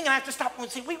into this thing, and I have to stop and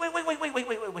say,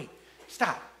 wait.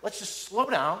 Stop. Let's just slow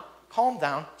down, calm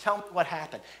down, tell me what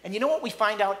happened. And you know what we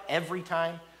find out every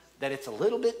time? That it's a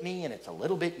little bit me and it's a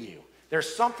little bit you. There's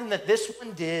something that this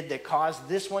one did that caused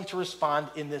this one to respond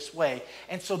in this way.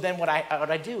 And so then what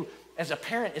I do as a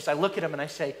parent is I look at them and I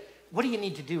say, what do you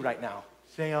need to do right now?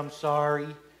 Say, I'm sorry.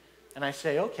 And I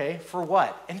say, okay, for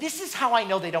what? And this is how I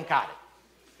know they don't got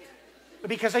it.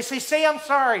 Because I say I'm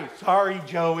sorry. Sorry,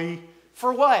 Joey.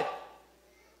 For what?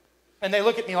 And they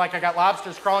look at me like I got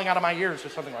lobsters crawling out of my ears or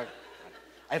something like that.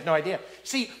 I have no idea.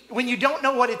 See, when you don't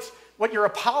know what you're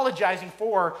apologizing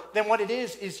for, then what it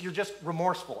is you're just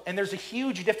remorseful. And there's a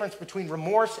huge difference between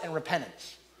remorse and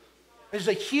repentance. There's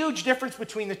a huge difference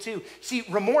between the two. See,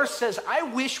 remorse says, I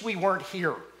wish we weren't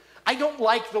here. I don't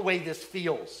like the way this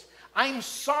feels. I'm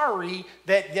sorry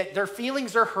that their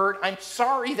feelings are hurt. I'm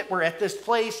sorry that we're at this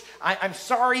place. I'm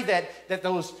sorry that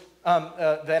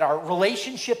our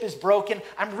relationship is broken.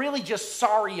 I'm really just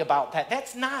sorry about that.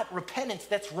 That's not repentance,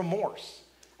 that's remorse.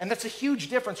 And that's a huge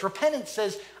difference. Repentance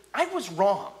says, I was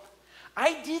wrong.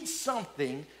 I did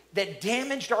something that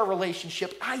damaged our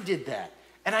relationship. I did that.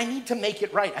 And I need to make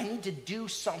it right. I need to do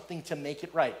something to make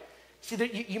it right.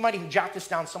 See, you might even jot this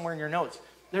down somewhere in your notes.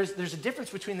 There's a difference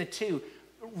between the two.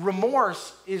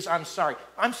 Remorse is I'm sorry.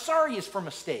 I'm sorry is for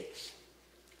mistakes,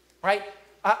 right?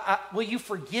 Will you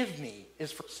forgive me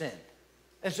is for sin.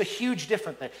 There's a huge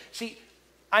difference there. See,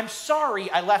 I'm sorry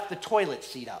I left the toilet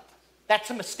seat up. That's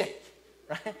a mistake,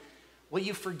 right? Will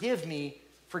you forgive me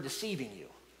for deceiving you?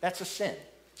 That's a sin.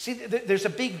 See, there's a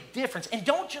big difference. And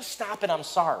don't just stop at I'm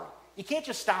sorry. You can't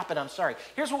just stop at I'm sorry.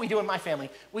 Here's what we do in my family.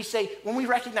 We say, when we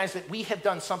recognize that we have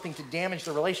done something to damage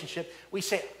the relationship, we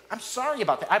say, I'm sorry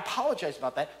about that. I apologize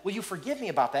about that. Will you forgive me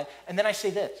about that? And then I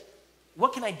say this,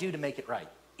 what can I do to make it right?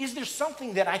 Is there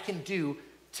something that I can do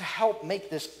to help make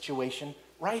this situation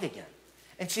right again?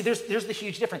 And see, there's the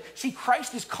huge difference. See,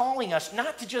 Christ is calling us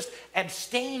not to just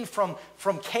abstain from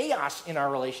chaos in our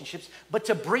relationships, but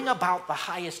to bring about the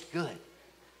highest good.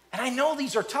 And I know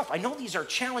these are tough. I know these are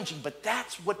challenging, but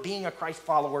that's what being a Christ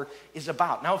follower is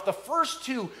about. Now, if the first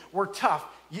two were tough,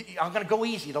 I'm going to go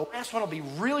easy. The last one will be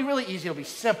really, really easy. It'll be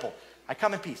simple. I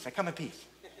come in peace. I come in peace.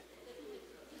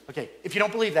 Okay, if you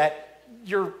don't believe that,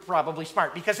 you're probably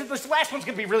smart, because this last one's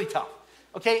going to be really tough.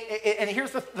 Okay, and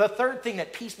here's the third thing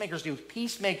that peacemakers do.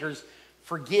 Peacemakers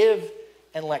forgive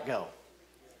and let go.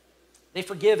 They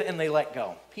forgive and they let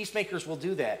go. Peacemakers will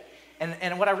do that.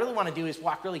 And what I really want to do is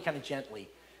walk really kind of gently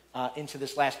into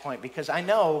this last point, because I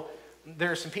know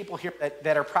there are some people here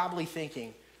that are probably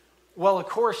thinking, well, of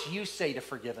course you say to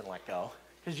forgive and let go,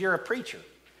 because you're a preacher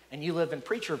and you live in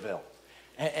Preacherville.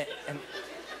 And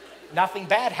nothing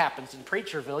bad happens in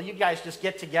Preacherville. You guys just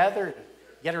get together,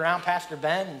 get around Pastor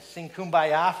Ben and sing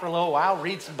Kumbaya for a little while,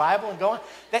 read some Bible and go on.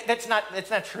 That's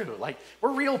not true. Like,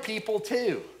 we're real people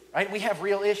too, right? We have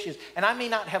real issues. And I may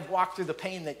not have walked through the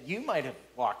pain that you might have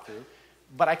walked through,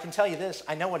 but I can tell you this,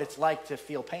 I know what it's like to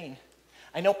feel pain.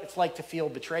 I know what it's like to feel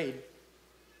betrayed.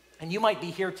 And you might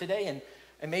be here today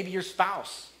And maybe your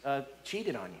spouse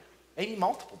cheated on you, maybe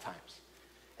multiple times.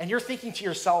 And you're thinking to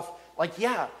yourself, like,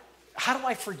 yeah, how do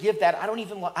I forgive that? I don't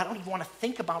even want to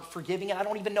think about forgiving it. I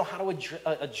don't even know how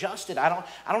to adjust it. I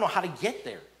don't know how to get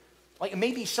there. Like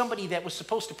maybe somebody that was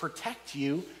supposed to protect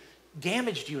you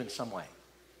damaged you in some way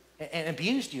and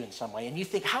abused you in some way. And you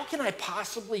think, how can I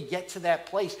possibly get to that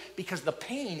place? Because the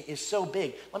pain is so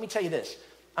big. Let me tell you this.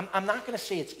 I'm not going to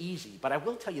say it's easy, but I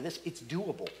will tell you this. It's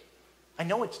doable. I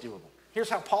know it's doable. Here's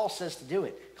how Paul says to do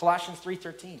it. Colossians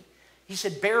 3:13. He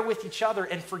said, bear with each other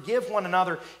and forgive one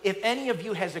another if any of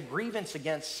you has a grievance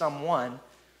against someone.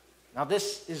 Now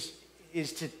this is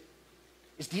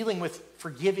dealing with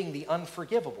forgiving the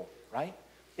unforgivable, right?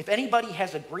 If anybody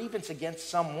has a grievance against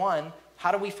someone,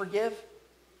 how do we forgive?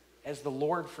 As the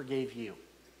Lord forgave you.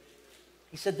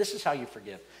 He said, this is how you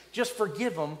forgive. Just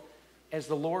forgive them as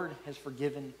the Lord has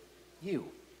forgiven you.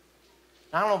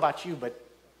 Now, I don't know about you, but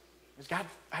has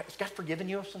God forgiven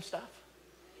you of some stuff?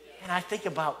 And I think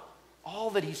about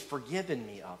all that he's forgiven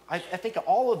me of. I think of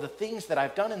all of the things that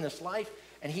I've done in this life,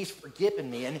 and he's forgiven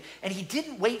me. And he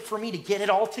didn't wait for me to get it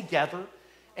all together.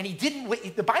 And he didn't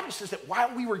wait. The Bible says that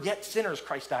while we were yet sinners,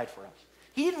 Christ died for us.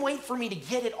 He didn't wait for me to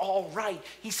get it all right.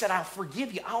 He said, I'll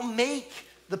forgive you. I'll make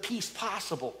the peace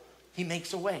possible. He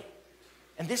makes a way.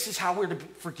 And this is how we're to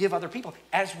forgive other people,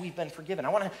 as we've been forgiven. I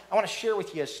want to share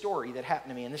with you a story that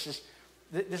happened to me. And this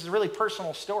is a really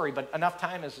personal story, but enough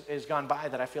time has gone by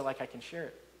that I feel like I can share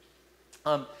it.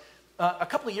 A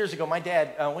couple of years ago, my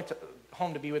dad went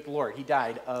home to be with the Lord. He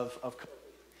died of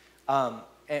COVID.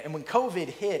 And when COVID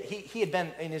hit, he had been,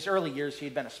 in his early years, he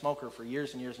had been a smoker for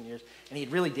years and years and years, and he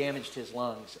had really damaged his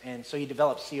lungs, and so he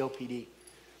developed COPD.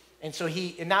 And so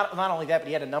not only that, but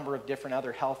he had a number of different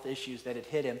other health issues that had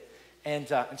hit him. And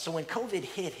so when COVID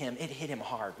hit him, it hit him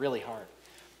hard, really hard.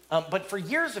 But for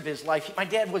years of his life, my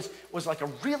dad was like a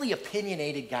really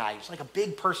opinionated guy. He was like a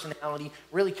big personality,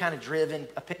 really kind of driven,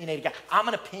 opinionated guy. I'm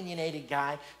an opinionated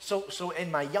guy. So in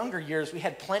my younger years, we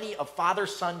had plenty of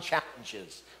father-son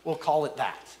challenges. We'll call it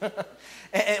that.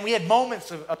 And we had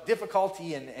moments of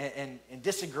difficulty and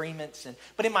disagreements.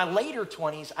 But in my later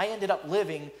 20s, I ended up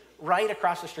living right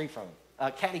across the street from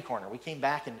him, catty corner. We came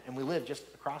back and we lived just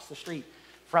across the street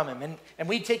from him. And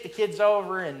we'd take the kids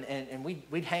over and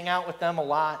we'd hang out with them a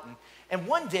lot. And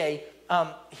one day,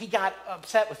 he got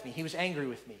upset with me. He was angry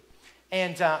with me.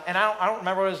 And I don't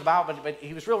remember what it was about, but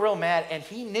he was real mad. And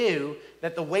he knew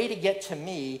that the way to get to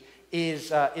me is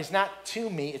not to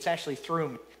me, it's actually through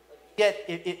me. Yet,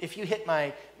 if you hit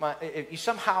if you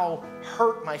somehow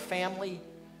hurt my family,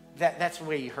 that's the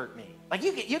way you hurt me. Like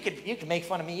you could make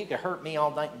fun of me, you could hurt me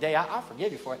all night and day. I'll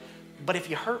forgive you for it. But if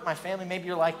you hurt my family, maybe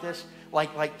you're like this,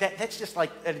 like that. That's just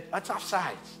like that's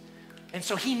offsides. And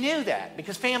so he knew that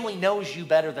because family knows you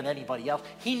better than anybody else.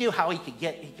 He knew how he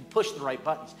could push the right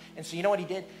buttons. And so you know what he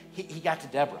did? He got to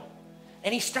Deborah,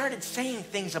 and he started saying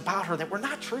things about her that were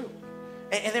not true.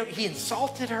 And he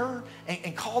insulted her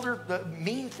and called her the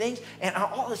mean things and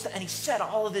all this, and he said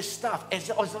all of this stuff as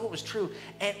though it was true.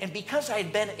 And because I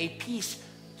had been a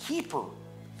peacekeeper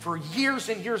for years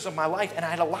and years of my life, and I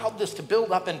had allowed this to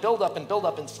build up and build up and build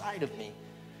up inside of me,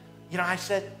 you know, I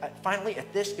said, finally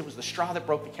at this, it was the straw that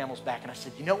broke the camel's back. And I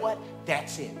said, you know what?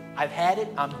 That's it. I've had it.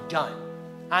 I'm done.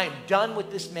 I am done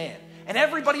with this man. And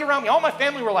everybody around me, all my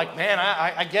family were like, man,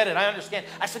 I get it. I understand.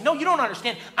 I said, no, you don't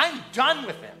understand. I'm done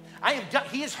with him. I am done.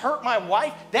 He has hurt my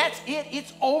wife. That's it.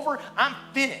 It's over. I'm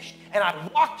finished. And I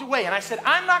walked away and I said,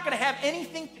 I'm not going to have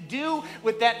anything to do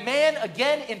with that man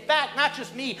again. In fact, not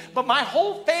just me, but my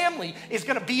whole family is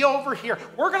going to be over here.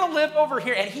 We're going to live over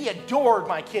here. And he adored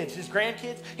my kids, his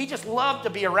grandkids. He just loved to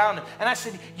be around them. And I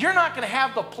said, you're not going to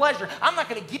have the pleasure. I'm not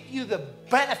going to give you the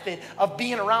benefit of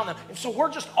being around them. And so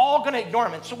we're just all going to ignore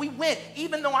him. And so we went,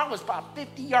 even though I was about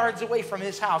 50 yards away from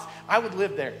his house, I would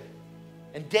live there.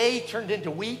 And day turned into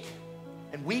week,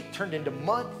 and week turned into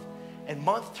month, and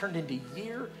month turned into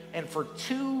year. And for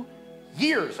 2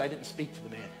 years, I didn't speak to the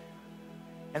man.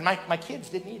 And my kids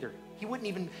didn't either. He wasn't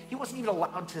even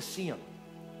allowed to see them.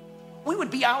 We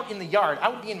would be out in the yard. I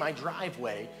would be in my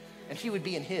driveway, and he would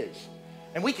be in his.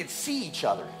 And we could see each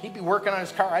other. He'd be working on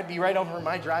his car. I'd be right over in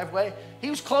my driveway. He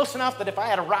was close enough that if I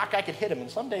had a rock, I could hit him.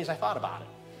 And some days I thought about it.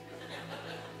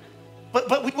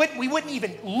 But we wouldn't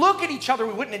even look at each other.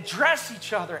 We wouldn't address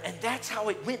each other. And that's how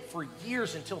it went for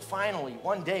years until finally,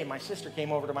 one day, my sister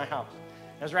came over to my house.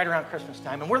 It was right around Christmas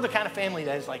time. And we're the kind of family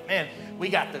that is like, man, we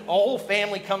got the whole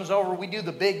family comes over. We do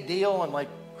the big deal and like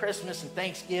Christmas and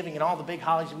Thanksgiving and all the big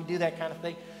holidays. We do that kind of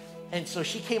thing. And so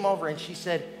she came over and she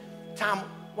said, Tom,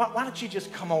 why don't you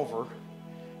just come over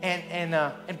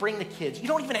and bring the kids? You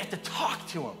don't even have to talk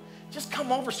to them. Just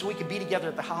come over so we can be together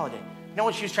at the holiday. You know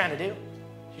what she was trying to do?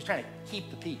 She She's trying to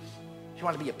keep the peace. She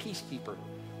wanted to be a peacekeeper.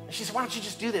 And she said, why don't you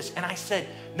just do this? And I said,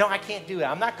 no, I can't do that.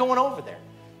 I'm not going over there.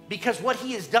 Because what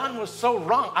he has done was so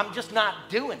wrong. I'm just not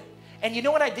doing it. And you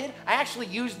know what I did? I actually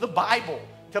used the Bible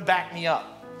to back me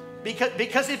up.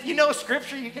 Because if you know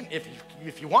Scripture, you can,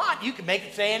 if you want, you can make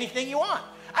it say anything you want.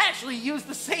 I actually used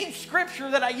the same Scripture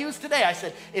that I use today. I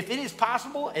said, if it is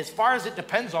possible, as far as it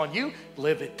depends on you,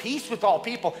 live at peace with all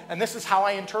people. And this is how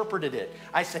I interpreted it.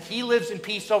 I said, he lives in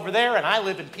peace over there, and I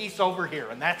live in peace over here.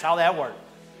 And that's how that worked,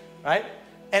 right?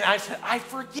 And I said, I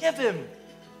forgive him.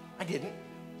 I didn't.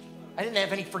 I didn't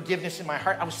have any forgiveness in my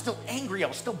heart. I was still angry. I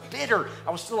was still bitter.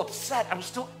 I was still upset. I was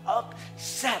still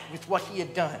upset with what he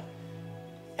had done.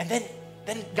 And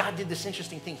then God did this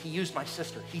interesting thing. He used my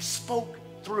sister. He spoke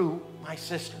through my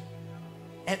sister.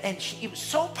 And it was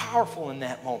so powerful in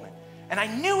that moment. And I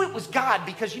knew it was God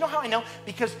because, you know how I know?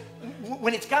 Because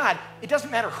when it's God, it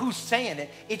doesn't matter who's saying it.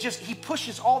 He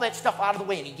pushes all that stuff out of the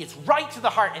way and he gets right to the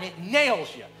heart and it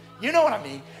nails you. You know what I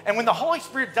mean? And when the Holy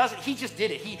Spirit does it, he just did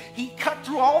it. He cut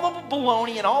through all the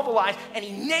baloney and all the lies, and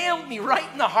he nailed me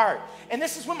right in the heart. And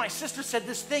this is when my sister said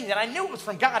this thing that I knew it was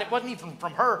from God. It wasn't even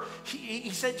from her.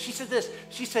 She said this.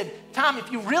 She said, Tom,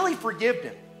 if you really forgave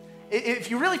him,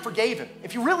 if you really forgave him,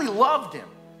 if you really loved him,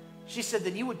 she said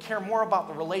that you would care more about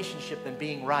the relationship than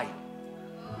being right.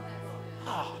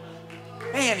 Oh,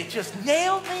 man, it just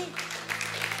nailed me.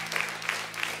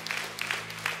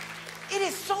 It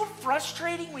is so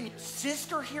frustrating when your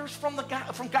sister hears from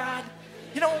God.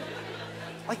 You know,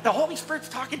 like the Holy Spirit's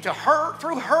talking to her,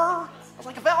 through her. I was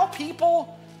like, of all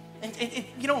people. And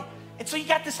so you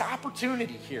got this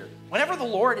opportunity here. Whenever the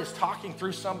Lord is talking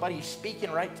through somebody, he's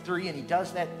speaking right through you, and he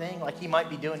does that thing like he might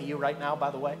be doing to you right now,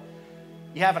 by the way.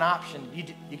 You have an option.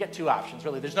 You get two options,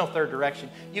 really. There's no third direction.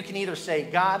 You can either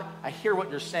say, God, I hear what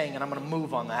you're saying, and I'm going to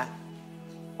move on that.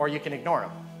 Or you can ignore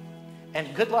him.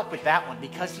 And good luck with that one,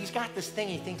 because he's got this thing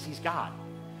he thinks he's God.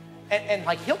 And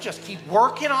like he'll just keep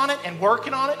working on it and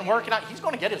working on it and working on it. He's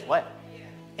going to get his way.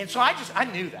 And so I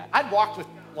knew that. I'd walked with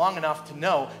him long enough to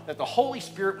know that the Holy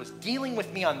Spirit was dealing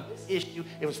with me on this issue.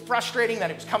 It was frustrating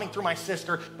that it was coming through my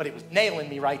sister, but it was nailing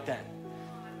me right then.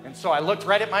 And so I looked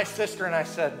right at my sister and I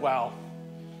said, well,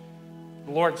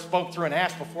 the Lord spoke through an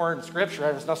ass before in Scripture.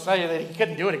 I was going to say that he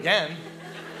couldn't do it again.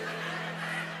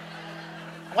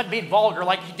 I wasn't being vulgar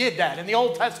like he did that. In the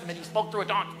Old Testament, he spoke through a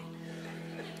donkey.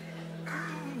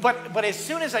 But as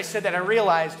soon as I said that, I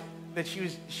realized that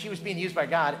she was being used by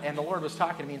God, and the Lord was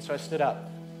talking to me, and so I stood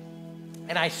up.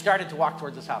 And I started to walk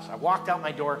towards his house. I walked out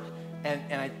my door,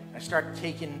 and I started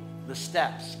taking the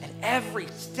steps. And every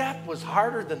step was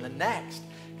harder than the next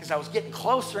because I was getting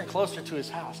closer and closer to his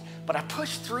house. But I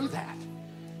pushed through that,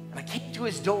 and I came to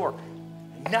his door.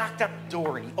 I knocked up the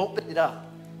door, and he opened it up.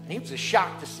 And he was as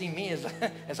shocked to see me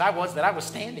as I was that I was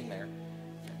standing there.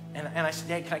 And I said,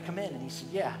 Dad, can I come in? And he said,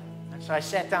 yeah. And so I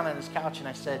sat down on his couch and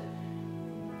I said,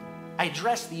 I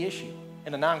addressed the issue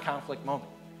in a non-conflict moment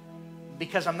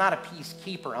because I'm not a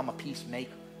peacekeeper, I'm a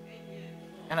peacemaker.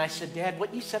 And I said, Dad,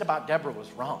 what you said about Deborah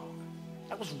was wrong.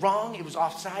 That was wrong, it was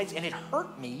offsides, and it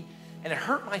hurt me, and it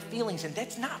hurt my feelings, and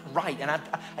that's not right. And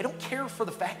I don't care for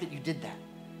the fact that you did that.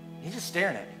 And he's just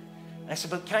staring at me. And I said,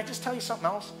 but can I just tell you something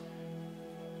else?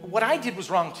 What I did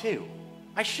was wrong too.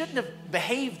 I shouldn't have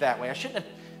behaved that way. I shouldn't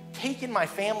have taken my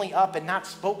family up and not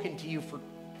spoken to you for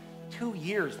 2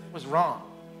 years. That was wrong.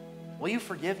 Will you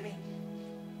forgive me?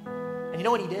 And you know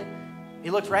what he did?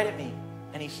 He looked right at me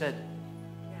and he said,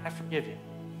 I forgive you.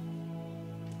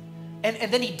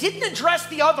 And then he didn't address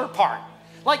the other part.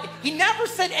 Like he never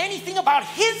said anything about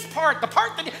his part, the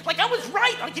part that, like I was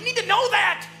right. Like you need to know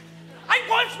that. I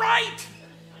was right.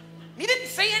 He didn't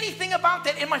say anything about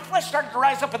that, and my flesh started to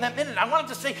rise up in that minute. I wanted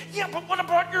to say, yeah, but what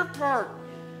about your part?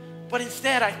 But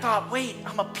instead, I thought, wait,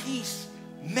 I'm a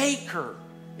peacemaker.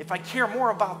 If I care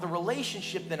more about the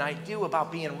relationship than I do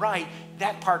about being right,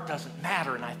 that part doesn't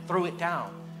matter, and I threw it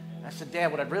down. And I said,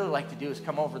 Dad, what I'd really like to do is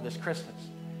come over this Christmas.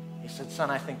 He said, son,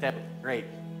 I think that would be great.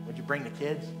 Would you bring the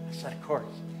kids? I said, of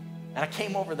course. And I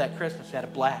came over that Christmas, had a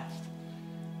blast.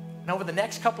 And over the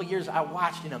next couple of years, I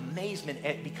watched in amazement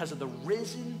because of the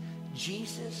risen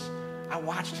Jesus, I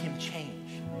watched him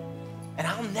change. And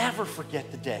I'll never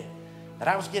forget the day that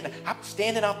I was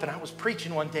standing up and I was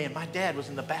preaching one day and my dad was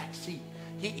in the back seat.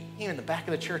 He in the back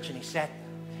of the church and he sat there.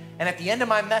 And at the end of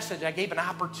my message, I gave an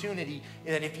opportunity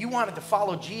that if you wanted to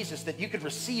follow Jesus, that you could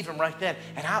receive him right then.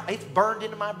 And it's burned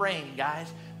into my brain, guys,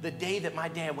 the day that my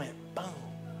dad went, boom.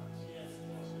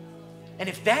 And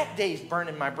if that day's burned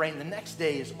in my brain, the next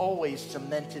day is always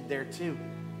cemented there too.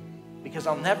 Because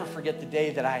I'll never forget the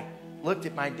day that I looked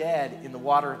at my dad in the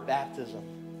water of baptism,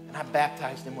 and I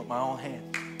baptized him with my own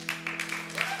hands.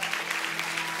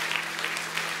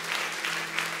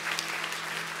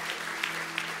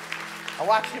 I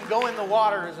watched him go in the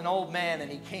water as an old man,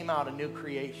 and he came out a new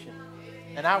creation.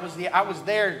 And I was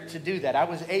there to do that. I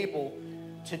was able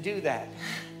to do that.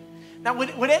 Now,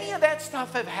 would any of that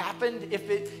stuff have happened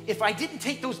if I didn't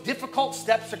take those difficult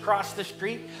steps across the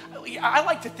street? I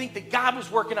like to think that God was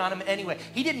working on him anyway.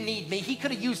 He didn't need me. He could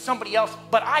have used somebody else,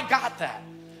 but I got that.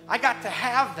 I got to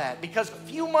have that because a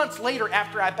few months later,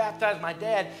 after I baptized my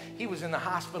dad, he was in the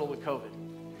hospital with COVID.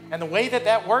 And the way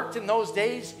that worked in those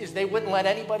days is they wouldn't let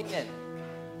anybody in.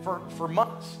 For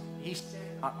months, he stayed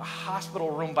in a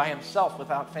hospital room by himself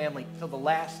without family until the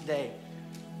last day.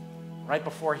 Right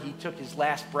before he took his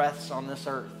last breaths on this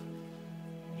earth,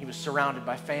 he was surrounded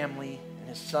by family and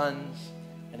his sons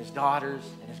and his daughters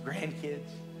and his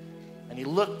grandkids. And he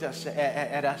looked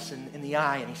at us in the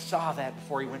eye, and he saw that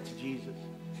before he went to Jesus.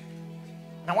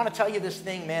 And I want to tell you this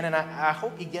thing, man, and I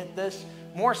hope you get this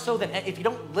more so than if you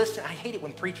don't listen. I hate it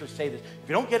when preachers say this. If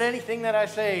you don't get anything that I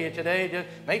say today, just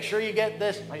make sure you get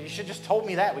this. Well, you should have just told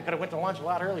me that. We could have went to lunch a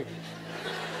lot earlier.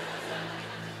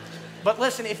 But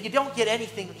listen, if you don't get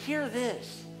anything, hear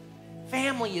this.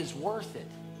 Family is worth it.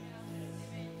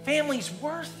 Family's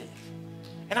worth it.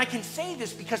 And I can say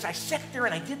this because I sat there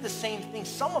and I did the same thing.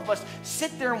 Some of us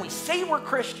sit there and we say we're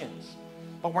Christians,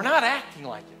 but we're not acting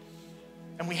like it.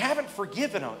 And we haven't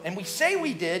forgiven them. And we say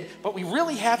we did, but we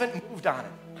really haven't moved on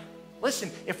it. Listen,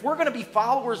 if we're going to be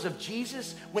followers of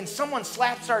Jesus, when someone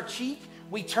slaps our cheek,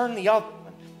 we turn the other.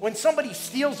 When somebody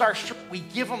steals our shirt, we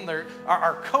give them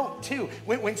our coat too.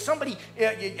 When somebody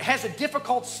has a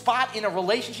difficult spot in a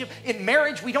relationship, in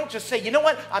marriage, we don't just say, you know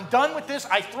what, I'm done with this.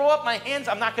 I throw up my hands.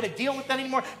 I'm not going to deal with that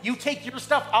anymore. You take your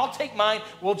stuff. I'll take mine.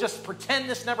 We'll just pretend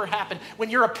this never happened. When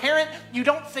you're a parent, you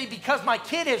don't say, because my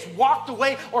kid has walked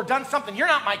away or done something, you're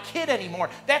not my kid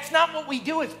anymore. That's not what we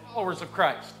do as followers of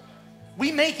Christ.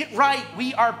 We make it right.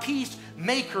 We are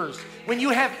peacemakers. When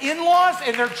you have in-laws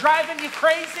and they're driving you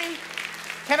crazy,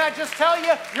 can I just tell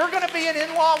you, you're going to be an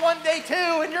in-law one day too,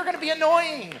 and you're going to be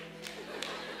annoying.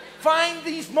 Find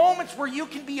these moments where you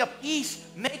can be a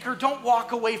peacemaker. Don't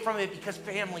walk away from it because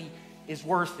family is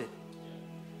worth it.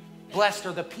 Blessed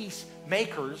are the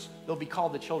peacemakers. They'll be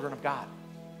called the children of God.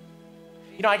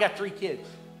 You know, I got 3 kids.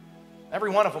 Every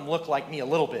one of them look like me a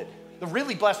little bit. The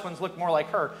really blessed ones look more like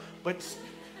her, but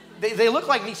they look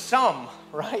like me some,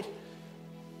 right?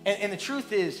 And the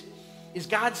truth is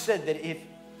God said that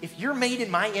if you're made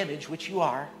in my image, which you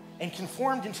are, and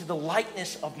conformed into the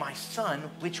likeness of my Son,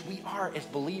 which we are as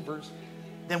believers,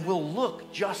 then we'll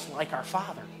look just like our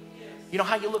Father. You know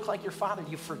how you look like your Father?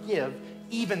 You forgive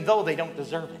even though they don't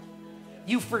deserve it.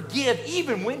 You forgive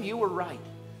even when you were right.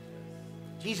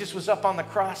 Jesus was up on the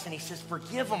cross and he says,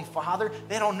 forgive them, Father.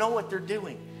 They don't know what they're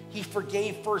doing. He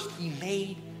forgave first. He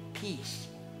made peace.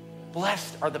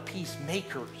 Blessed are the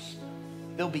peacemakers.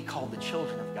 They'll be called the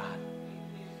children of God.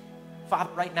 Father,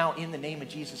 right now, in the name of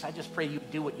Jesus, I just pray you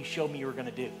do what you showed me you were going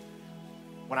to do.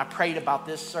 When I prayed about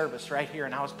this service right here,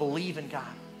 and I was believing, God,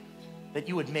 that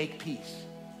you would make peace.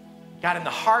 God, in the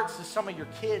hearts of some of your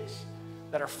kids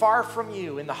that are far from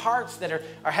you, in the hearts that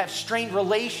have strained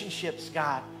relationships,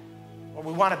 God, where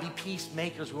we want to be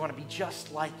peacemakers, we want to be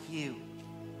just like you.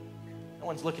 No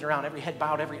one's looking around, every head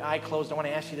bowed, every eye closed. I want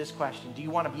to ask you this question. Do you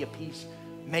want to be a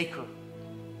peacemaker?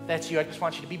 If that's you, I just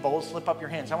want you to be bold. Slip up your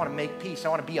hands. I want to make peace. I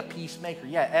want to be a peacemaker.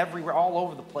 Yeah, everywhere, all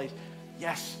over the place.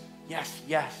 Yes, yes,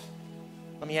 yes.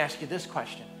 Let me ask you this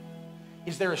question.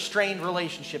 Is there a strained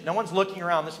relationship? No one's looking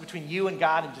around. This is between you and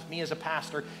God and just me as a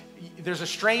pastor. There's a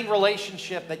strained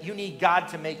relationship that you need God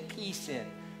to make peace in.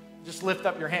 Just lift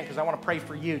up your hand because I want to pray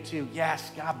for you too.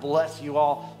 Yes, God bless you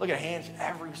all. Look at hands.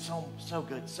 So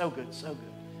good, so good, so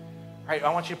good. All right,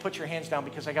 I want you to put your hands down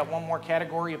because I got one more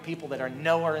category of people that are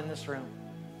nowhere in this room.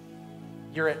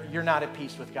 You're not at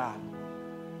peace with God.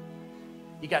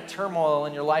 You got turmoil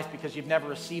in your life because you've never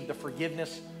received the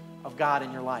forgiveness of God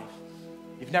in your life.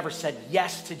 You've never said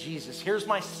yes to Jesus. Here's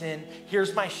my sin.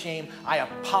 Here's my shame. I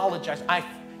apologize.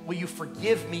 Will you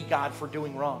forgive me, God, for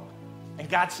doing wrong? And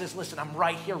God says, listen, I'm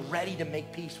right here ready to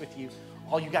make peace with you.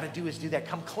 All you got to do is do that.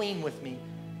 Come clean with me,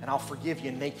 and I'll forgive you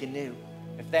and make you new.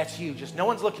 If that's you, just no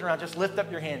one's looking around. Just lift up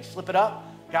your hands. Slip it up.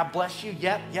 God bless you.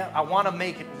 Yep. I want to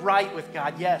make it right with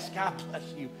God. Yes, God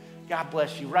bless you. God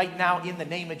bless you. Right now, in the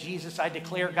name of Jesus, I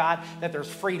declare, God, that there's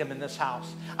freedom in this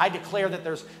house. I declare that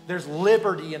there's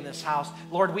liberty in this house.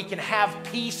 Lord, we can have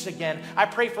peace again. I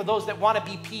pray for those that want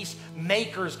to be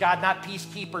peacemakers, God, not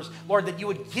peacekeepers. Lord, that you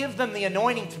would give them the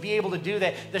anointing to be able to do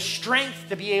that, the strength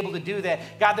to be able to do that.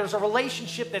 God, there's a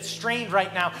relationship that's strained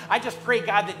right now. I just pray,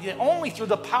 God, that only through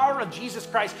the power of Jesus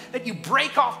Christ, that you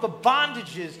break off the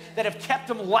bondages that have kept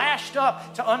them lashed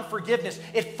up to unforgiveness.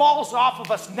 It falls off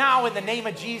of us now in the name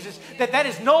of Jesus. that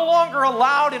is no longer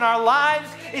allowed in our lives.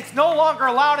 It's no longer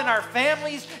allowed in our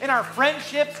families, in our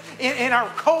friendships, in our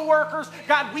co-workers.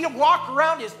 God, we walk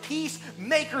around as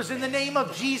peacemakers in the name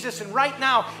of Jesus. And right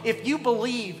now, if you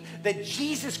believe that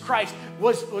Jesus Christ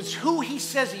was who he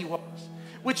says he was,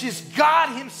 which is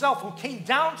God himself who came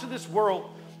down to this world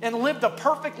and lived a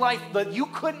perfect life that you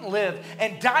couldn't live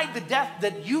and died the death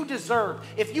that you deserved.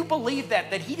 If you believe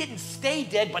that he didn't stay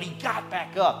dead, but he got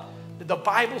back up. The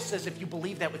Bible says if you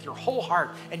believe that with your whole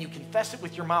heart and you confess it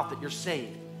with your mouth that you're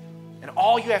saved. And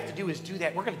all you have to do is do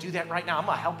that. We're going to do that right now. I'm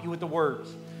going to help you with the words.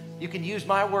 You can use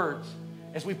my words.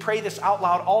 As we pray this out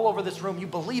loud all over this room, you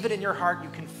believe it in your heart, you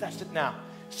confess it now.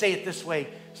 Say it this way.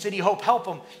 City Hope, help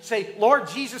them. Say, Lord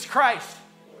Jesus Christ,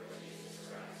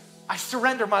 I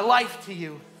surrender my life to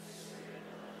you.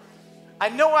 I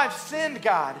know I've sinned,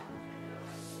 God,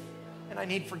 and I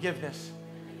need forgiveness.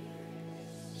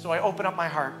 So I open up my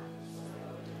heart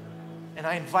and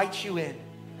I invite you in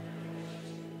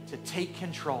to take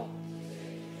control,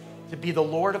 to be the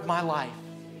Lord of my life,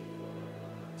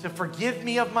 to forgive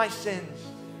me of my sins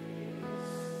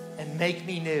and make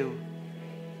me new.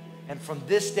 And from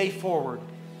this day forward,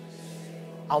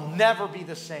 I'll never be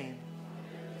the same.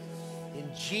 In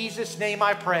Jesus' name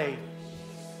I pray.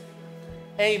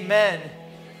 Amen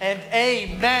and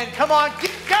amen. Come on,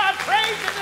 give God praise.